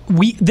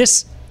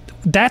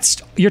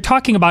you're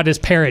talking about is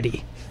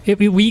parody.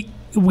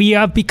 We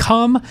have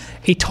become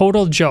a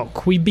total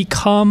joke. We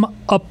become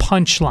a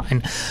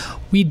punchline.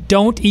 We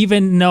don't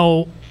even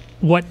know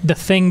what the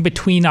thing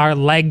between our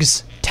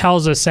legs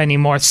tells us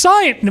anymore.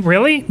 Science,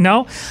 really?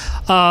 No.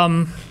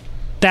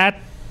 That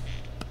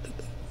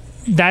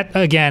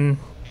again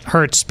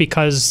hurts,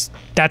 because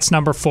that's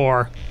number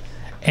 4,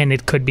 and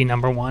it could be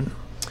number 1.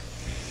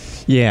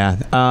 Yeah,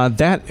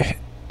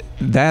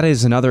 that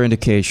is another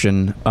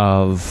indication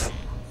of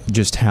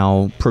just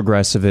how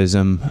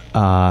progressivism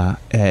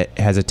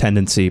has a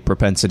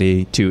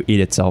propensity to eat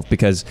itself,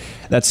 because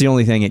that's the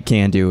only thing it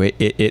can do.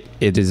 It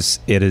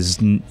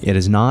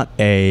is not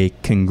a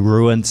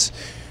congruent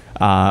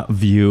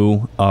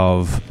view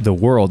of the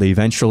world.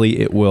 Eventually,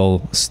 it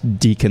will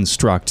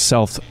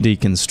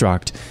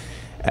self-deconstruct.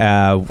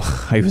 I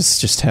was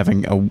just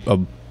having a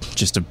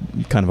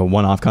kind of a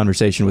one-off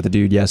conversation with a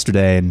dude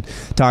yesterday, and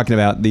talking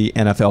about the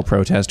NFL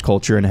protest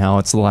culture and how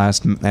it's the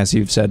last, as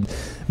you've said,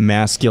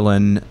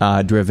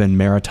 masculine-driven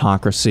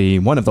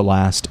meritocracy, one of the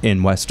last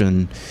in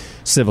Western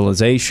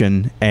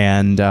civilization.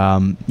 And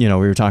we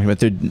were talking about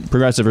the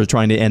progressives are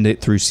trying to end it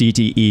through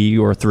CTE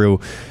or through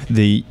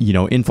the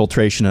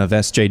infiltration of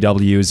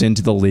SJWs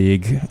into the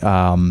league,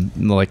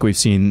 like we've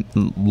seen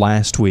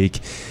last week.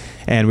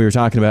 And we were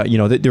talking about,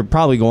 that they're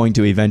probably going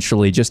to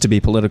eventually, just to be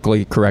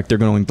politically correct, they're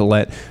going to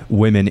let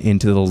women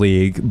into the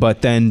league.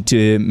 But then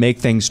to make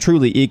things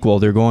truly equal,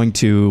 they're going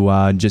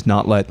to just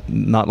not let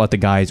the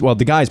guys. Well,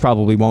 the guys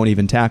probably won't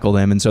even tackle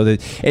them. And so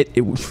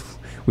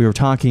we were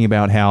talking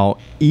about how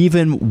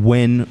even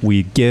when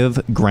we give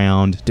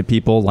ground to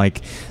people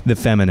like the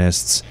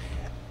feminists,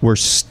 we're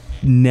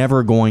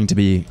never going to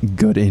be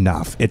good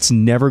enough. It's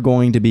never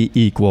going to be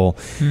equal.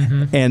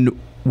 Mm-hmm. And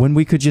when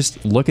we could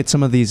just look at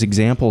some of these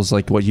examples,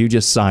 like what you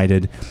just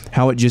cited,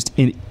 how it just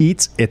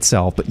eats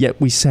itself, but yet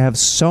we have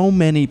so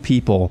many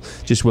people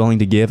just willing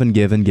to give and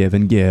give and give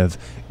and give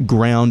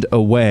ground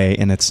away,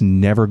 and it's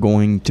never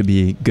going to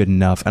be good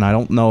enough. And I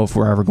don't know if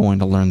we're ever going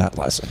to learn that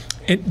lesson.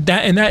 And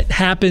that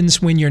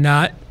happens when you're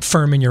not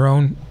firm in your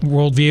own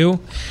worldview.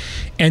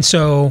 And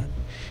so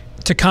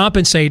to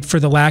compensate for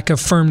the lack of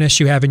firmness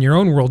you have in your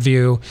own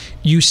worldview,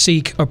 you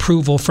seek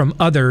approval from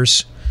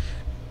others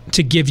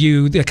to give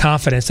you the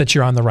confidence that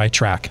you're on the right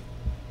track.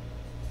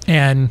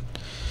 And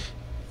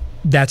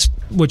that's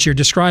what you're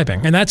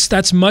describing. And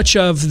that's much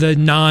of the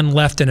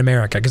non-left in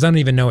America, because I don't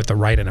even know what the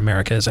right in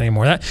America is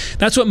anymore.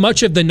 That's what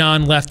much of the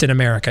non-left in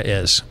America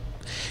is.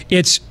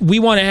 We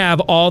want to have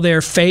all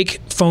their fake,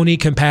 phony,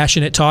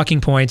 compassionate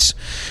talking points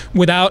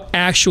without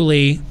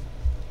actually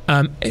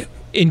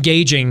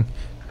engaging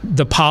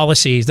the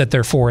policies that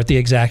they're for at the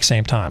exact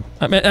same time.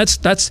 I mean,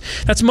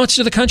 that's much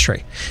of the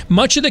country.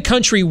 Much of the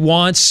country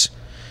wants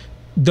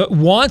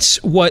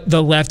what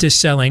the left is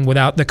selling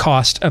without the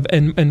cost of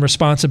and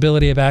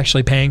responsibility of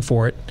actually paying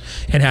for it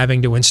and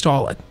having to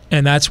install it.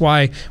 And that's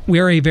why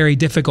we're a very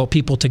difficult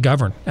people to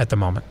govern at the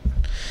moment.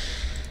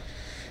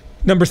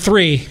 Number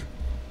 3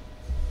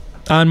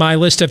 on my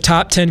list of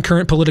top 10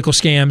 current political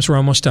scams. We're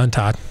almost done,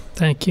 Todd.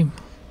 Thank you.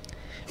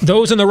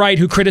 Those on the right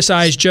who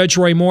criticize Judge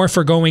Roy Moore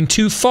for going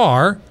too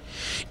far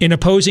in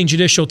opposing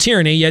judicial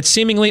tyranny, yet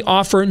seemingly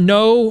offer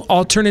no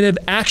alternative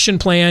action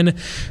plan.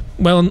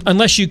 Well,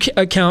 unless you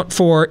account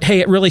for, hey,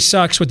 it really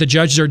sucks what the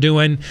judges are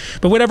doing,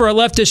 but whatever a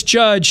leftist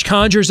judge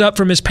conjures up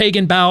from his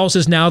pagan bowels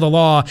is now the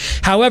law.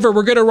 However,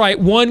 we're going to write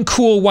one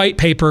chill white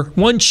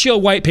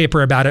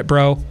paper about it,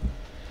 bro.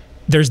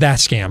 There's that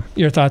scam.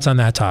 Your thoughts on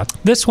that, Todd?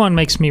 This one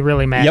makes me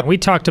really mad. Yep. We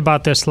talked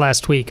about this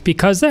last week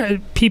because there are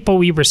people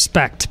we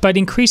respect, but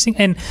increasing,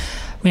 and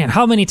man,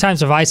 how many times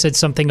have I said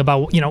something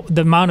about,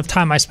 the amount of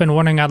time I spend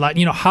wondering out loud,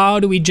 how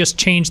do we just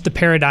change the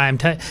paradigm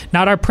to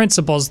not our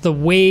principles, the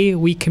way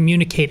we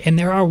communicate? And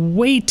there are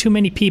way too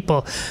many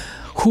people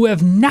who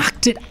have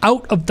knocked it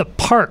out of the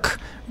park,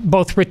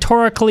 both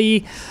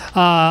rhetorically,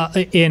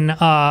 in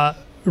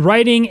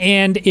writing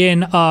and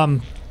in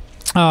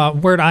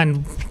word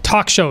on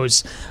talk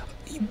shows.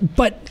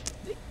 But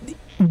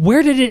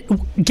where did it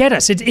get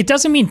us? It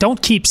doesn't mean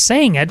don't keep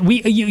saying it.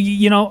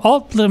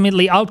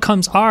 Ultimately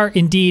outcomes are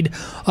indeed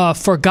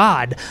for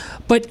God,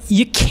 but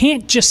you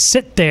can't just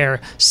sit there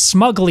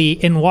smugly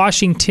in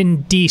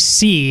Washington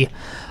D.C.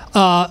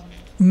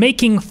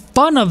 Making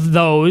fun of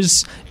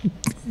those,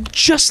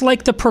 just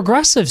like the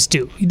progressives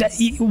do.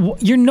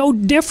 You're no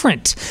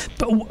different.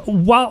 But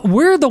while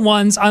we're the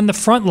ones on the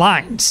front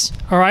lines,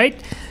 all right.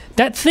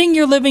 That thing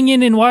you're living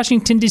in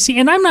Washington, D.C.,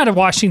 and I'm not a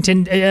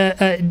Washington,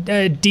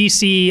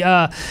 D.C.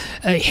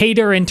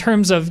 hater in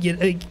terms of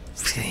burn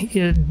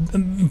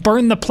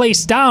the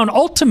place down.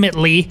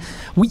 Ultimately,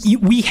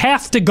 we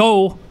have to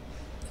go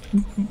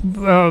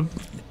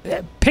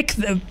pick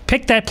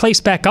that place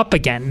back up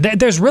again.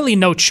 There's really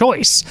no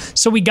choice.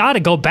 So we got to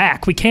go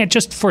back. We can't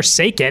just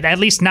forsake it, at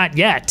least not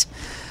yet.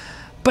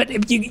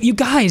 But you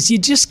guys, you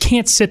just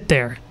can't sit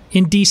there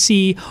in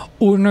D.C.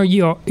 or New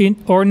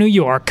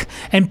York,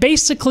 and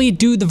basically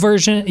do the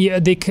version,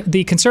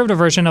 the conservative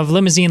version of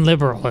limousine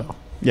liberal.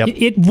 Yep.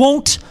 It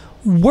won't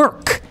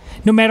work.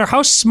 No matter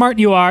how smart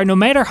you are, no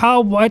matter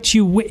how much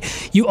you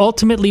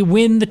ultimately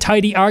win the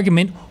tidy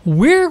argument,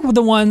 we're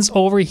the ones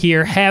over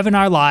here having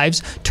our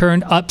lives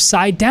turned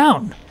upside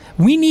down.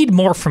 We need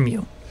more from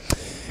you.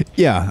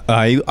 Yeah,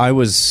 I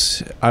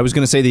was going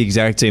to say the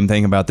exact same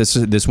thing about this.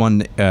 This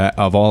one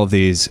of all of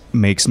these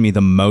makes me the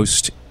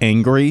most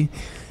angry.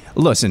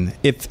 Listen,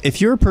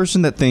 if you're a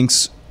person that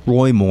thinks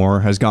Roy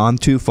Moore has gone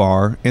too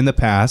far in the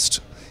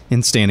past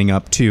in standing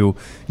up to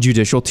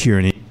judicial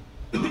tyranny,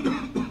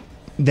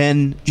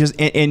 then just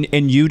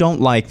and you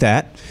don't like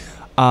that,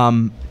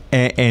 and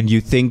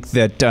you think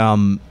that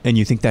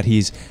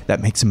that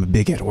makes him a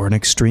bigot or an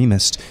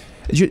extremist,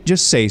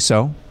 just say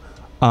so.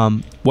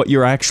 What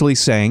you're actually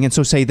saying, and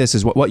so say this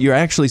is what you're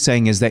actually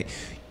saying is that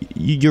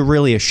you're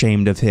really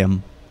ashamed of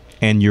him,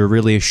 and you're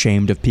really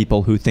ashamed of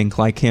people who think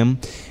like him,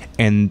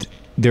 and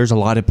there's a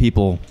lot of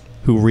people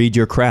who read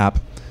your crap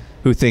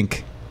who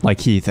think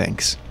like he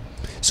thinks.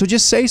 So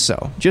just say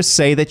so. Just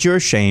say that you're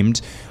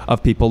ashamed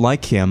of people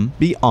like him.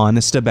 Be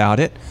honest about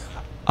it.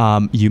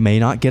 You may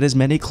not get as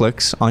many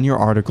clicks on your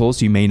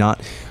articles. You may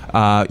not.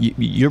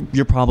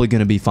 You're probably going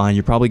to be fine.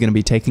 You're probably going to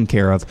be taken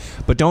care of.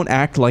 But don't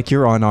act like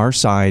you're on our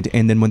side.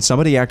 And then when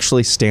somebody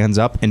actually stands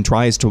up and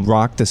tries to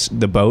rock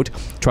the boat,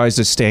 tries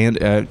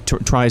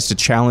to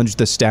challenge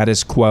the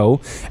status quo,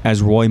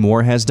 as Roy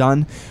Moore has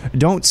done,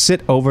 don't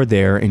sit over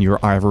there in your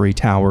ivory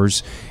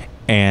towers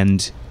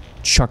and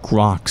chuck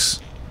rocks,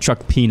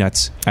 chuck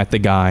peanuts at the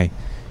guy.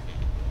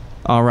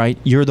 All right,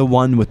 you're the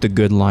one with the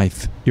good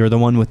life. You're the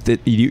one with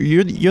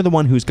you're the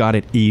one who's got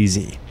it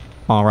easy.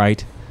 All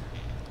right,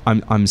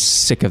 I'm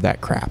sick of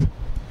that crap.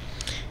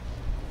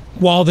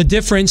 While the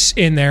difference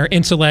in their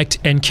intellect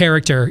and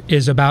character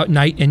is about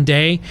night and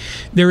day,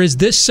 there is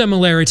this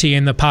similarity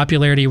in the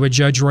popularity with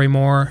Judge Roy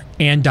Moore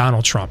and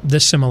Donald Trump.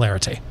 This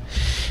similarity.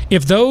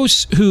 If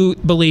those who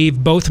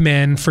believe both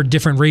men for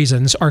different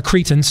reasons are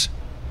cretins,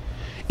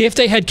 if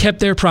they had kept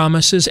their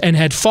promises and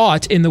had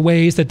fought in the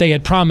ways that they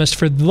had promised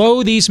for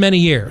these many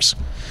years,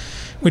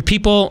 would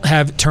people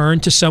have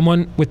turned to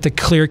someone with the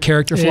clear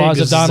character flaws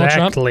of Donald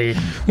Trump?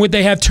 Would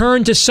they have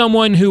turned to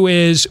someone who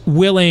is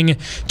willing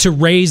to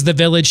raise the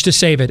village to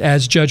save it,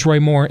 as Judge Roy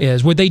Moore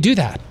is? Would they do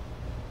that?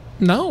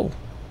 No.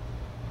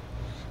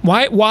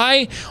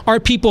 Why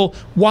are people?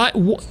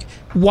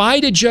 Why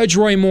did Judge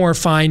Roy Moore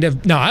find?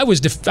 I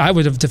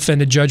would have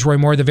defended Judge Roy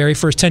Moore the very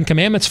first Ten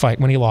Commandments fight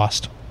when he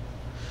lost.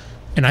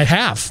 And I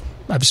have.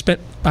 I've spent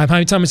how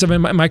many times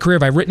in my career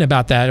have I written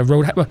about that? I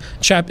wrote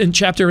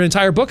an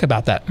entire book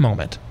about that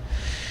moment.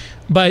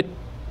 But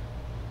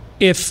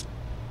if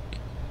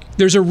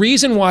there's a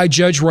reason why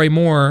Judge Roy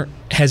Moore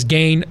has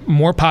gained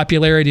more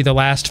popularity the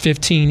last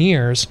 15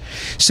 years,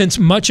 since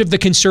much of the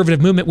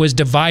conservative movement was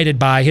divided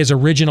by his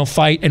original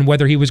fight and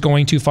whether he was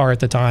going too far at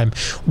the time.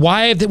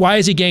 Why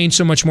has he gained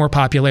so much more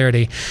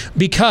popularity?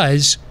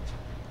 Because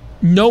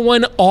no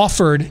one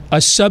offered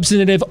a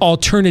substantive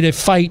alternative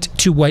fight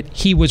to what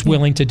he was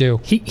willing to do.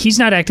 He's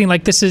not acting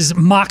like this is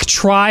mock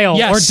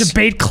trial or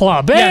debate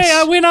club. Hey,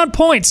 Yes. I win on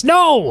points.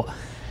 No.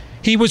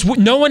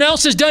 No one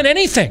else has done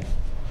anything.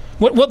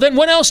 Then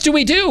what else do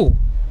we do?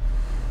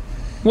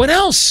 What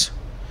else?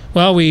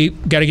 Well, we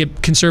got to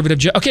get conservative.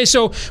 Okay,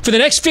 so for the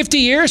next 50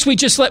 years, we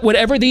just let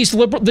whatever these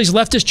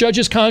leftist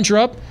judges conjure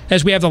up,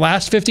 as we have the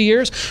last 50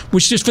 years.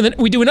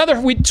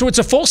 So it's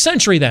a full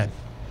century then.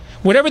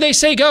 Whatever they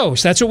say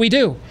goes. That's what we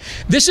do.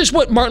 This is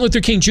what Martin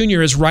Luther King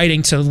Jr. is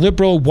writing to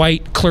liberal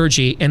white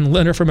clergy in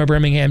letter from a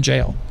Birmingham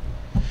jail.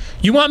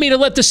 You want me to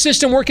let the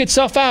system work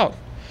itself out?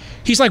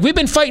 He's like, we've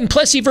been fighting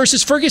Plessy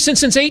versus Ferguson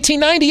since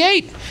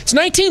 1898. It's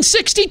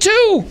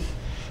 1962.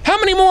 How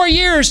many more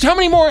years? How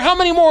many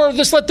more?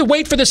 Just let the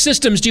wait for the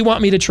systems do you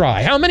want me to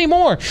try? How many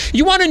more?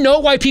 You want to know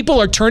why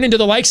people are turning to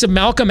the likes of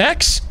Malcolm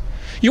X?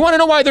 You want to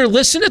know why they're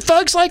listening to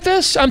thugs like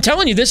this? I'm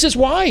telling you, this is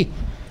why.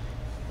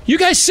 You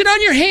guys sit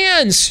on your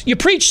hands. You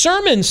preach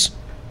sermons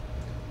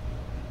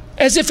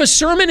as if a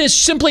sermon is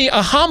simply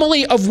a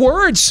homily of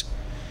words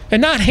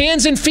and not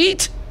hands and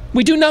feet.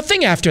 We do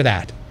nothing after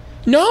that.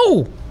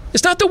 No,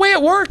 it's not the way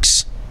it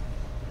works.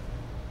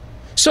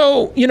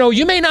 So,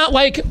 you may not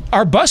like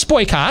our bus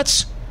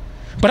boycotts,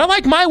 but I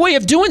like my way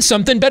of doing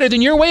something better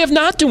than your way of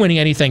not doing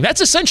anything.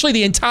 That's essentially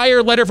the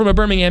entire letter from a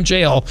Birmingham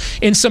jail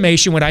in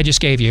summation, what I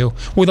just gave you,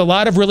 with a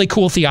lot of really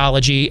cool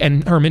theology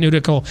and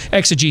hermeneutical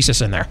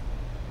exegesis in there.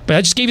 But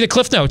I just gave you the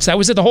Cliff Notes. That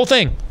was it, the whole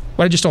thing,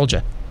 what I just told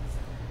you.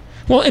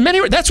 Well, in many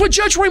ways, that's what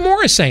Judge Roy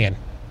Moore is saying.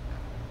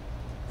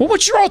 Well,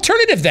 what's your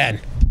alternative then?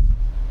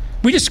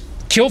 We just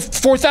kill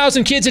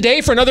 4,000 kids a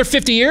day for another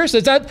 50 years?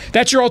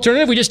 That's your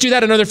alternative? We just do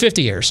that another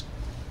 50 years?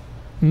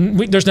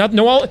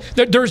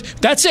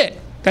 That's it.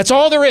 That's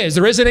all there is.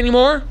 There isn't any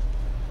more?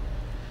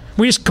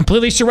 We just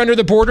completely surrender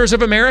the borders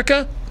of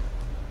America?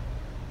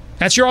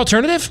 That's your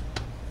alternative?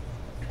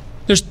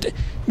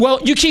 Well,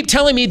 you keep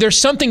telling me there's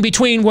something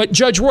between what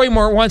Judge Roy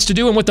Moore wants to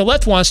do and what the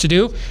left wants to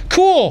do.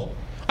 Cool.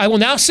 I will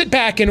now sit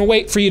back and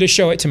wait for you to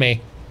show it to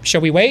me. Shall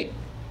we wait?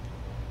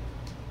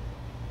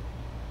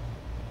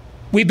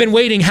 We've been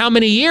waiting how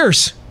many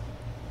years?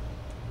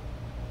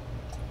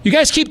 You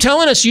guys keep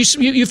telling us,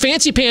 you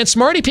fancy pants,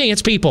 smarty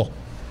pants people.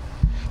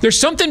 There's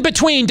something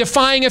between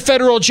defying a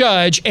federal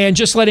judge and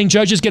just letting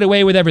judges get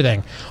away with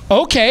everything.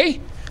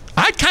 Okay.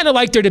 I'd kind of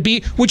like there to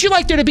be, would you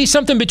like there to be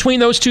something between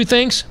those two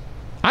things?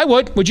 I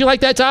would. Would you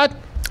like that, Todd?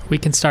 We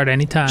can start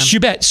anytime. You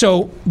bet.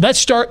 So let's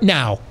start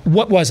now.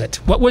 What was it?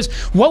 What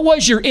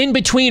was your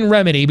in-between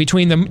remedy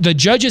between the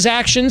judge's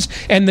actions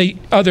and the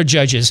other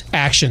judge's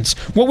actions?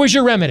 What was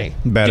your remedy?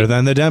 Better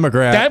than the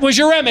Democrat. That was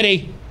your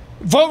remedy.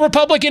 Vote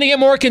Republican and get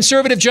more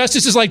conservative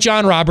justices like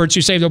John Roberts,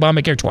 who saved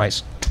Obamacare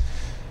twice.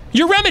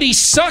 Your remedies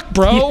suck,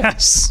 bro.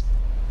 Yes.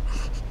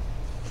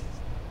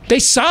 They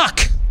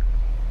suck.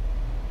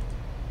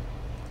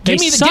 They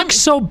suck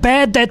so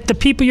bad that the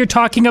people you're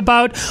talking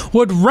about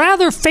would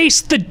rather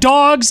face the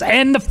dogs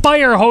and the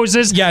fire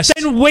hoses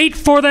than wait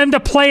for them to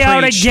play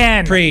out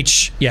again.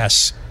 Preach.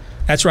 Yes.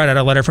 That's right, I had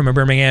a letter from a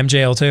Birmingham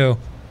jail, too.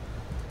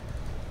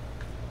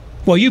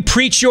 Well, you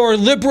preach your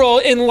liberal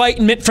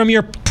enlightenment from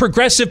your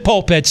progressive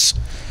pulpits.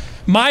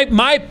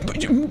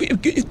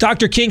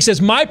 Dr. King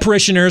says, my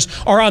parishioners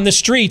are on the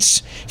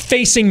streets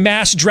facing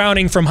mass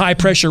drowning from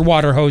high-pressure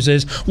water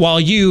hoses while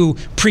you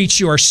preach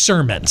your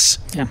sermons.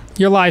 Yeah,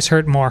 your lies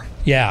hurt more.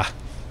 Yeah.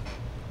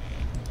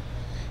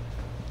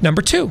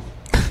 Number 2.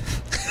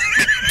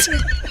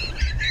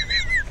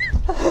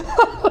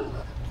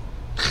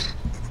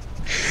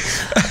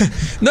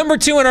 Number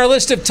 2 on our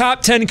list of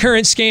top 10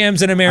 current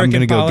scams in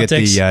American politics. I'm going to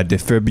go get the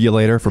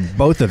defibrillator for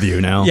both of you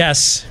now.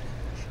 Yes.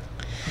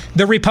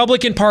 The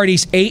Republican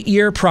Party's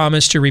 8-year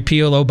promise to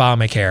repeal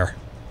Obamacare.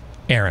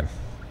 Aaron.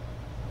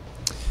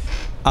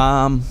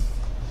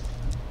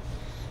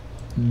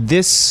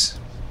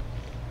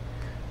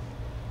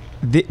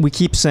 We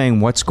keep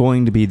saying, what's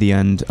going to be the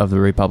end of the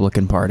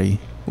Republican Party?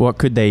 What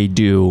could they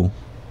do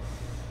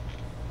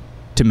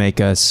to make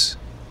us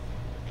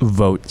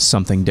vote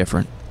something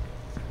different?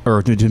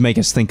 Or to make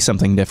us think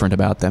something different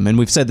about them? And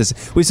we've said this.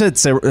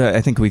 I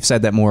think we've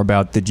said that more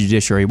about the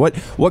judiciary. What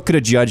could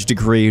a judge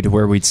decree to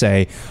where we'd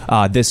say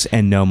this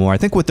and no more? I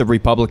think with the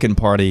Republican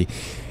Party,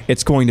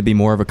 it's going to be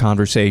more of a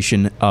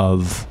conversation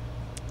of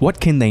what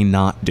can they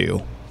not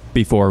do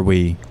before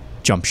we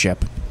jump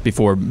ship,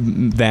 before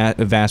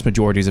vast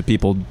majorities of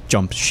people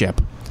jump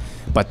ship.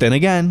 But then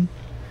again,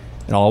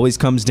 It always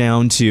comes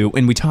down to,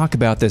 and we talk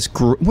about this,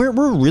 we're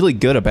really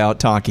good about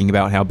talking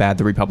about how bad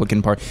the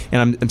Republican Party,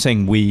 and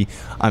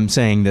I'm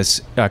saying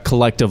this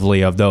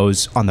collectively of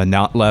those on the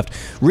not left,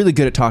 really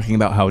good at talking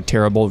about how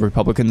terrible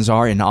Republicans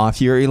are in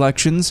off-year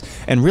elections,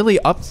 and really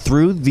up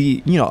through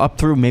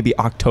maybe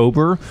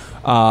October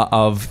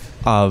of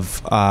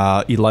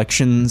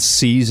election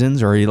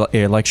seasons or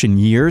election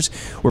years,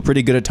 we're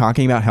pretty good at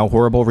talking about how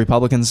horrible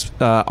Republicans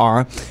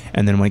are,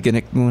 and then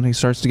when it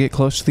starts to get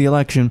close to the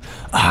election,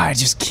 I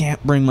just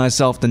can't bring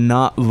myself to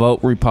not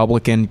vote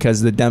Republican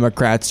because the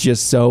Democrats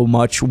just so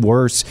much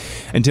worse.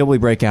 Until we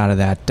break out of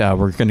that,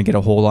 we're going to get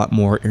a whole lot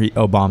more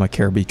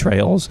Obamacare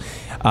betrayals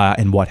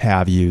and what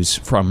have yous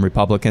from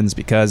Republicans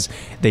because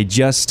they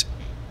just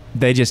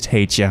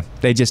hate you.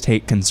 They just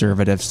hate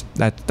conservatives.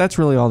 That's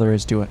really all there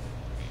is to it.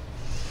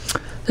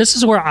 This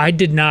is where I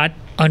did not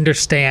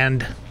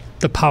understand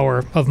the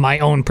power of my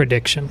own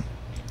prediction.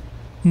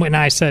 When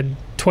I said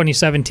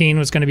 2017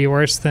 was going to be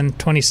worse than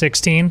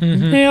 2016,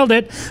 nailed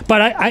it.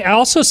 But I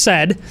also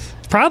said,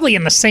 probably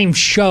in the same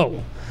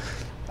show,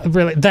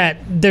 really, that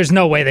there's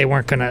no way they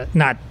weren't going to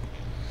not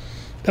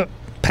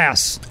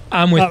pass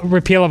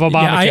repeal of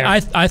Obamacare.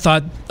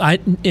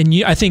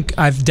 Yeah, I think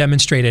I've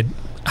demonstrated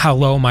how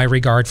low my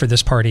regard for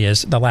this party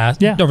is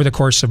over the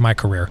course of my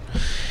career.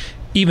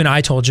 Even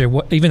I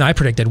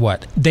predicted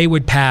they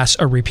would pass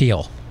a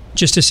repeal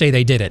just to say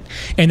they did it,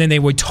 and then they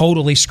would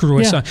totally screw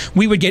us up.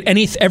 We would get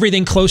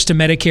everything close to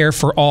Medicare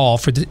for all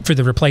for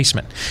the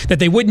replacement. That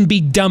they wouldn't be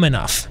dumb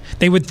enough.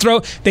 They'd throw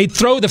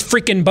the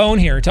freaking bone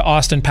here to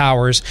Austin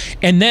Powers,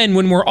 and then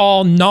when we're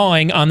all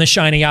gnawing on the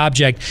shiny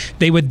object,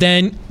 they would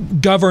then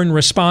govern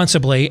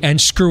responsibly and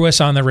screw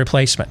us on the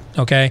replacement.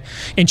 Okay,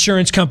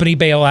 insurance company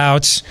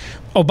bailouts.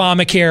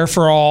 Obamacare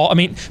for all. I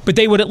mean, but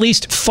they would at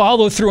least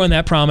follow through on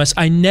that promise.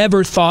 I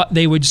never thought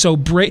they would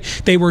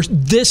they were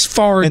this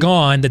far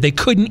gone that they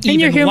couldn't even lie to us.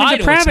 And you're human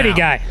depravity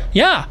guy.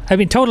 Yeah. I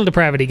mean, total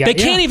depravity guy. They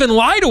can't even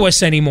lie to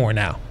us anymore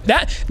now.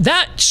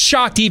 That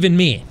shocked even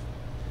me.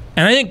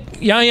 And I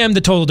think I am the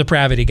total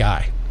depravity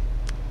guy.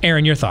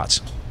 Aaron, your thoughts?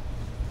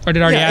 Or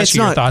did I already ask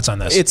you your thoughts on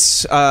this?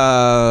 It's,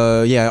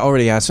 I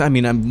already asked. I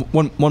mean,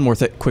 one more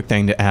quick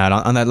thing to add.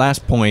 On that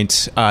last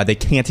point, they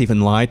can't even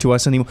lie to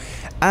us anymore.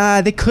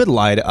 They could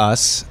lie to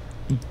us,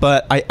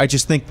 but I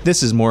just think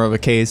this is more of a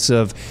case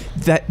of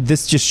that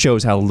this just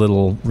shows how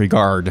little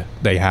regard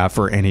they have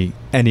for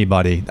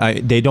anybody.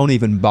 They don't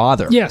even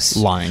bother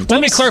lying to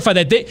Let me clarify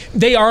that.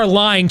 They are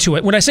lying to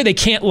it. When I say they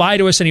can't lie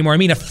to us anymore, I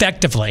mean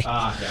effectively.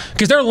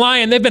 Because they're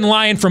lying. They've been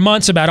lying for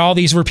months about all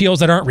these repeals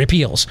that aren't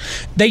repeals.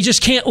 They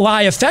just can't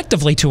lie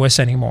effectively to us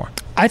anymore.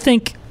 I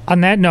think,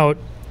 on that note,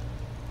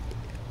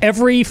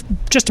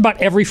 just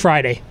about every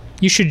Friday,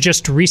 you should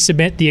just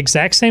resubmit the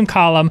exact same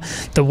column,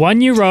 the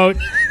one you wrote,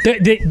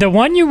 the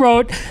one you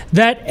wrote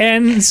that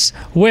ends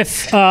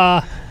with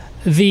the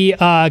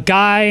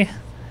guy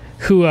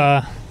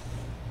who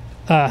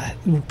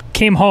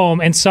came home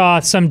and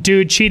saw some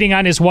dude cheating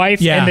on his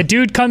wife, and the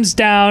dude comes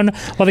down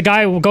while the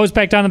guy goes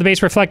back down to the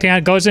base reflecting on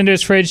it, goes into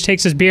his fridge,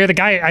 takes his beer. The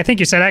guy, I think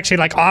you said, actually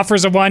like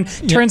offers him one,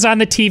 turns on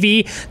the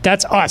TV.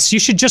 That's us. You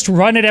should just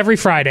run it every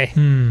Friday.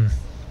 And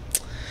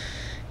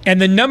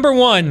the number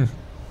one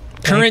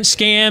current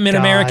scam in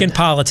American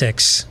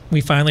politics. We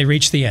finally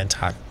reached the end,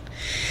 Todd.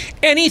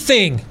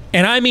 Anything,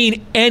 and I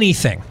mean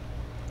anything,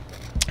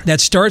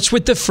 that starts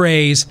with the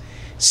phrase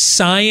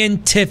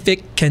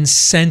scientific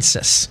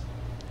consensus.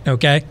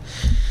 Okay?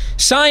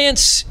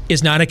 Science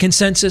is not a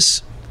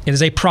consensus. It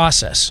is a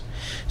process.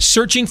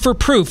 Searching for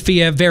proof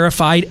via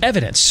verified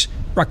evidence,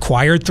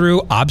 acquired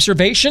through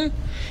observation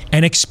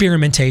and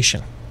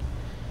experimentation.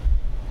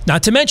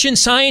 Not to mention,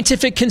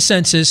 scientific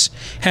consensus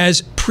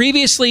has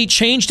previously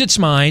changed its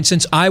mind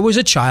since I was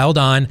a child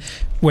on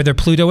whether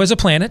Pluto is a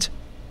planet,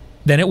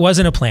 then it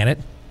wasn't a planet.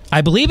 I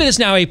believe it is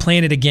now a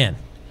planet again.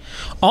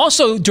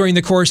 Also, during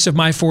the course of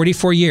my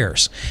 44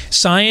 years,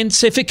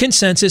 scientific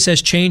consensus has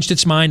changed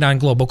its mind on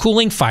global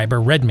cooling, fiber,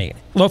 red meat,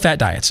 low-fat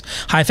diets,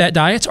 high-fat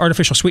diets,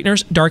 artificial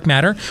sweeteners, dark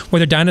matter,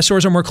 whether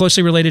dinosaurs are more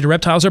closely related to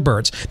reptiles or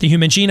birds, the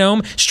human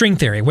genome, string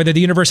theory, whether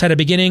the universe had a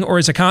beginning or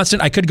is a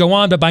constant. I could go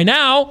on, but by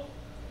now,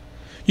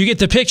 you get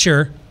the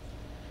picture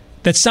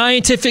that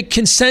scientific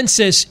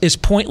consensus is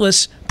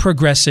pointless,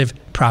 progressive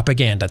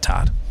propaganda,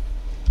 Todd.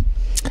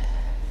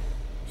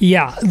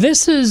 Yeah,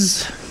 this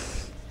is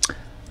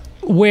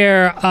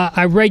where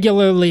I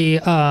regularly...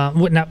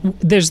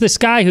 there's this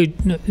guy who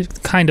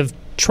kind of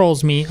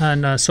trolls me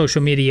on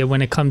social media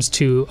when it comes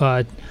to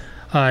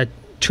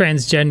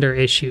transgender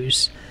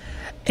issues.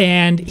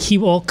 And he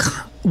will...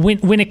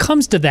 When it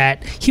comes to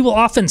that, he will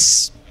often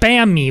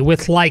spam me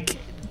with like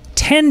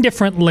 10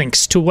 different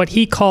links to what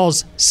he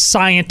calls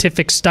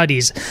scientific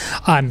studies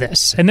on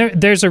this. And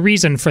there's a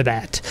reason for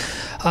that.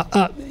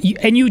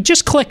 And you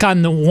just click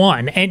on the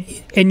one, and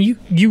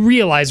you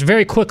realize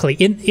very quickly,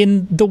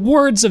 in the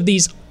words of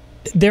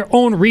their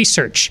own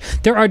research,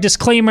 there are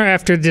disclaimer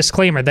after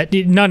disclaimer that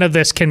none of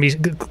this can be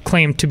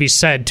claimed to be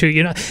said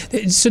to,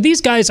 So these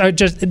guys are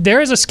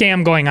there is a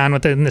scam going on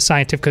within the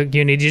scientific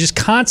community, just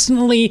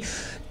constantly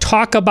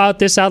talk about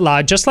this out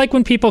loud, just like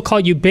when people call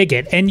you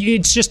bigot, and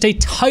it's just a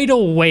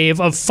tidal wave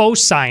of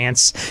faux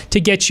science to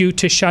get you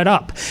to shut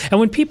up. And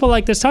when people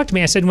like this talk to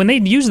me, I said, when they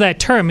use that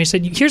term, I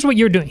said, here's what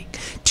you're doing.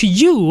 To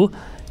you,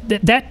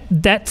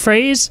 that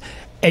phrase,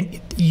 and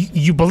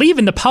you believe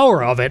in the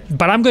power of it,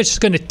 but I'm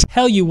just going to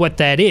tell you what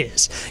that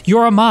is.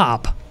 You're a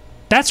mob.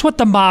 That's what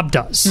the mob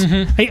does.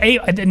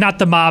 Not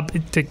the mob,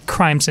 the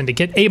crime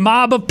syndicate. A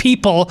mob of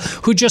people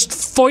who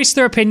just voice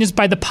their opinions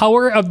by the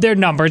power of their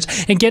numbers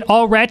and get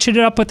all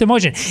ratcheted up with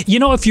emotion. You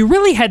know, if you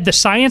really had the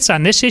science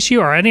on this issue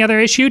or any other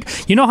issue,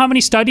 you know how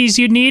many studies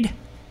you'd need?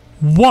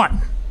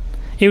 1.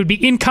 It would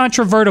be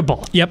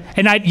incontrovertible. Yep.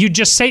 And you'd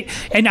just say,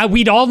 and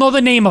we'd all know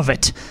the name of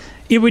it.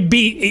 It'd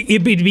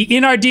be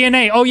in our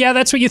DNA. Oh, yeah,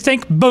 that's what you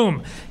think?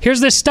 Boom.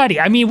 Here's this study.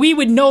 I mean, we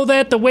would know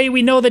that the way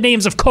we know the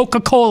names of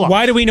Coca-Cola.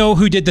 Why do we know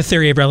who did the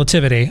theory of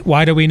relativity?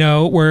 Why do we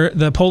know where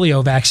the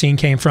polio vaccine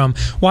came from?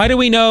 Why do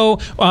we know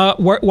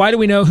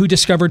who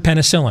discovered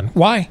penicillin?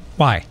 Why?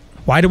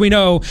 Why do we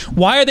know?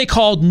 Why are they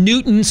called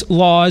Newton's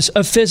laws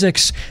of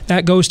physics?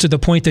 That goes to the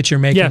point that you're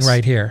making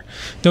right here.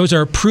 Those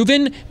are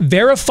proven,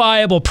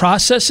 verifiable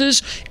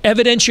processes,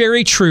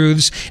 evidentiary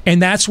truths,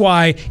 and that's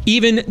why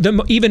even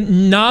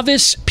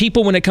novice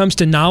people, when it comes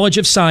to knowledge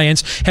of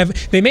science,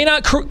 they may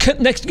not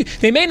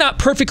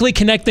perfectly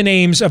connect the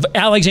names of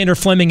Alexander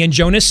Fleming and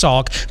Jonas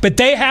Salk, but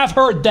they have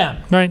heard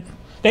them. Right.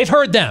 They've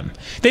heard them.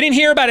 They didn't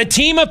hear about a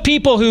team of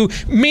people who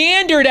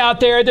meandered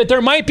out there that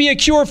there might be a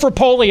cure for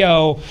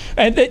polio.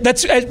 And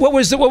that's what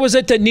was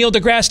it that Neil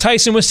deGrasse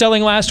Tyson was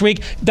selling last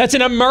week? That's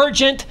an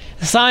emergent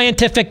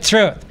scientific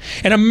truth.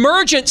 An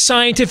emergent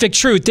scientific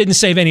truth didn't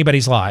save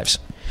anybody's lives.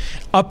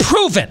 A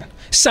proven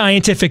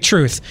scientific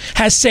truth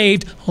has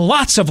saved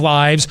lots of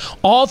lives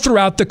all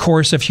throughout the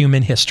course of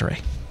human history.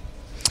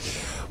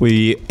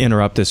 We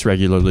interrupt this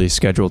regularly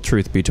scheduled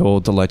Truth Be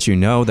Told to let you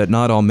know that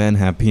not all men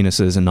have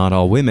penises and not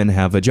all women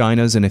have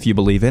vaginas, and if you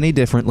believe any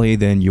differently,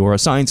 then you're a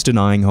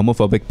science-denying,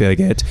 homophobic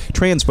bigot,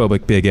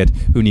 transphobic bigot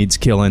who needs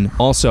killing.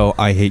 Also,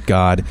 I hate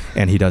God,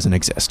 and he doesn't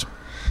exist.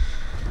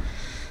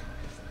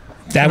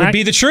 That would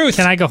be the truth.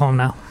 Can I go home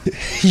now?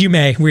 You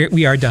may.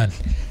 We are done.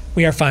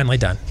 We are finally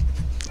done.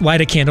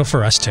 Light a candle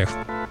for us, too.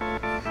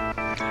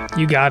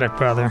 You got it,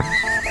 brother.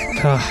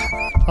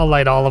 I'll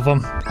light all of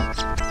them.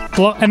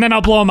 And then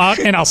I'll blow them out,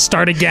 and I'll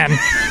start again.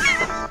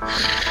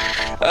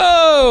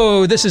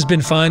 Oh, this has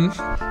been fun.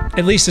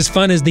 At least as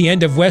fun as the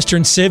end of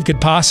Western Civ could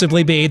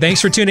possibly be.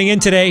 Thanks for tuning in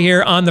today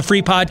here on the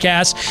free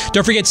podcast.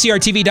 Don't forget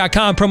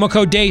CRTV.com, promo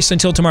code DACE.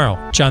 Until tomorrow,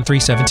 John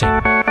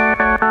 3:17.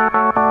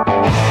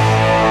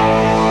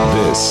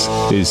 This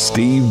is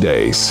Steve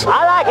Deace.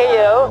 I like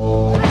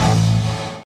you.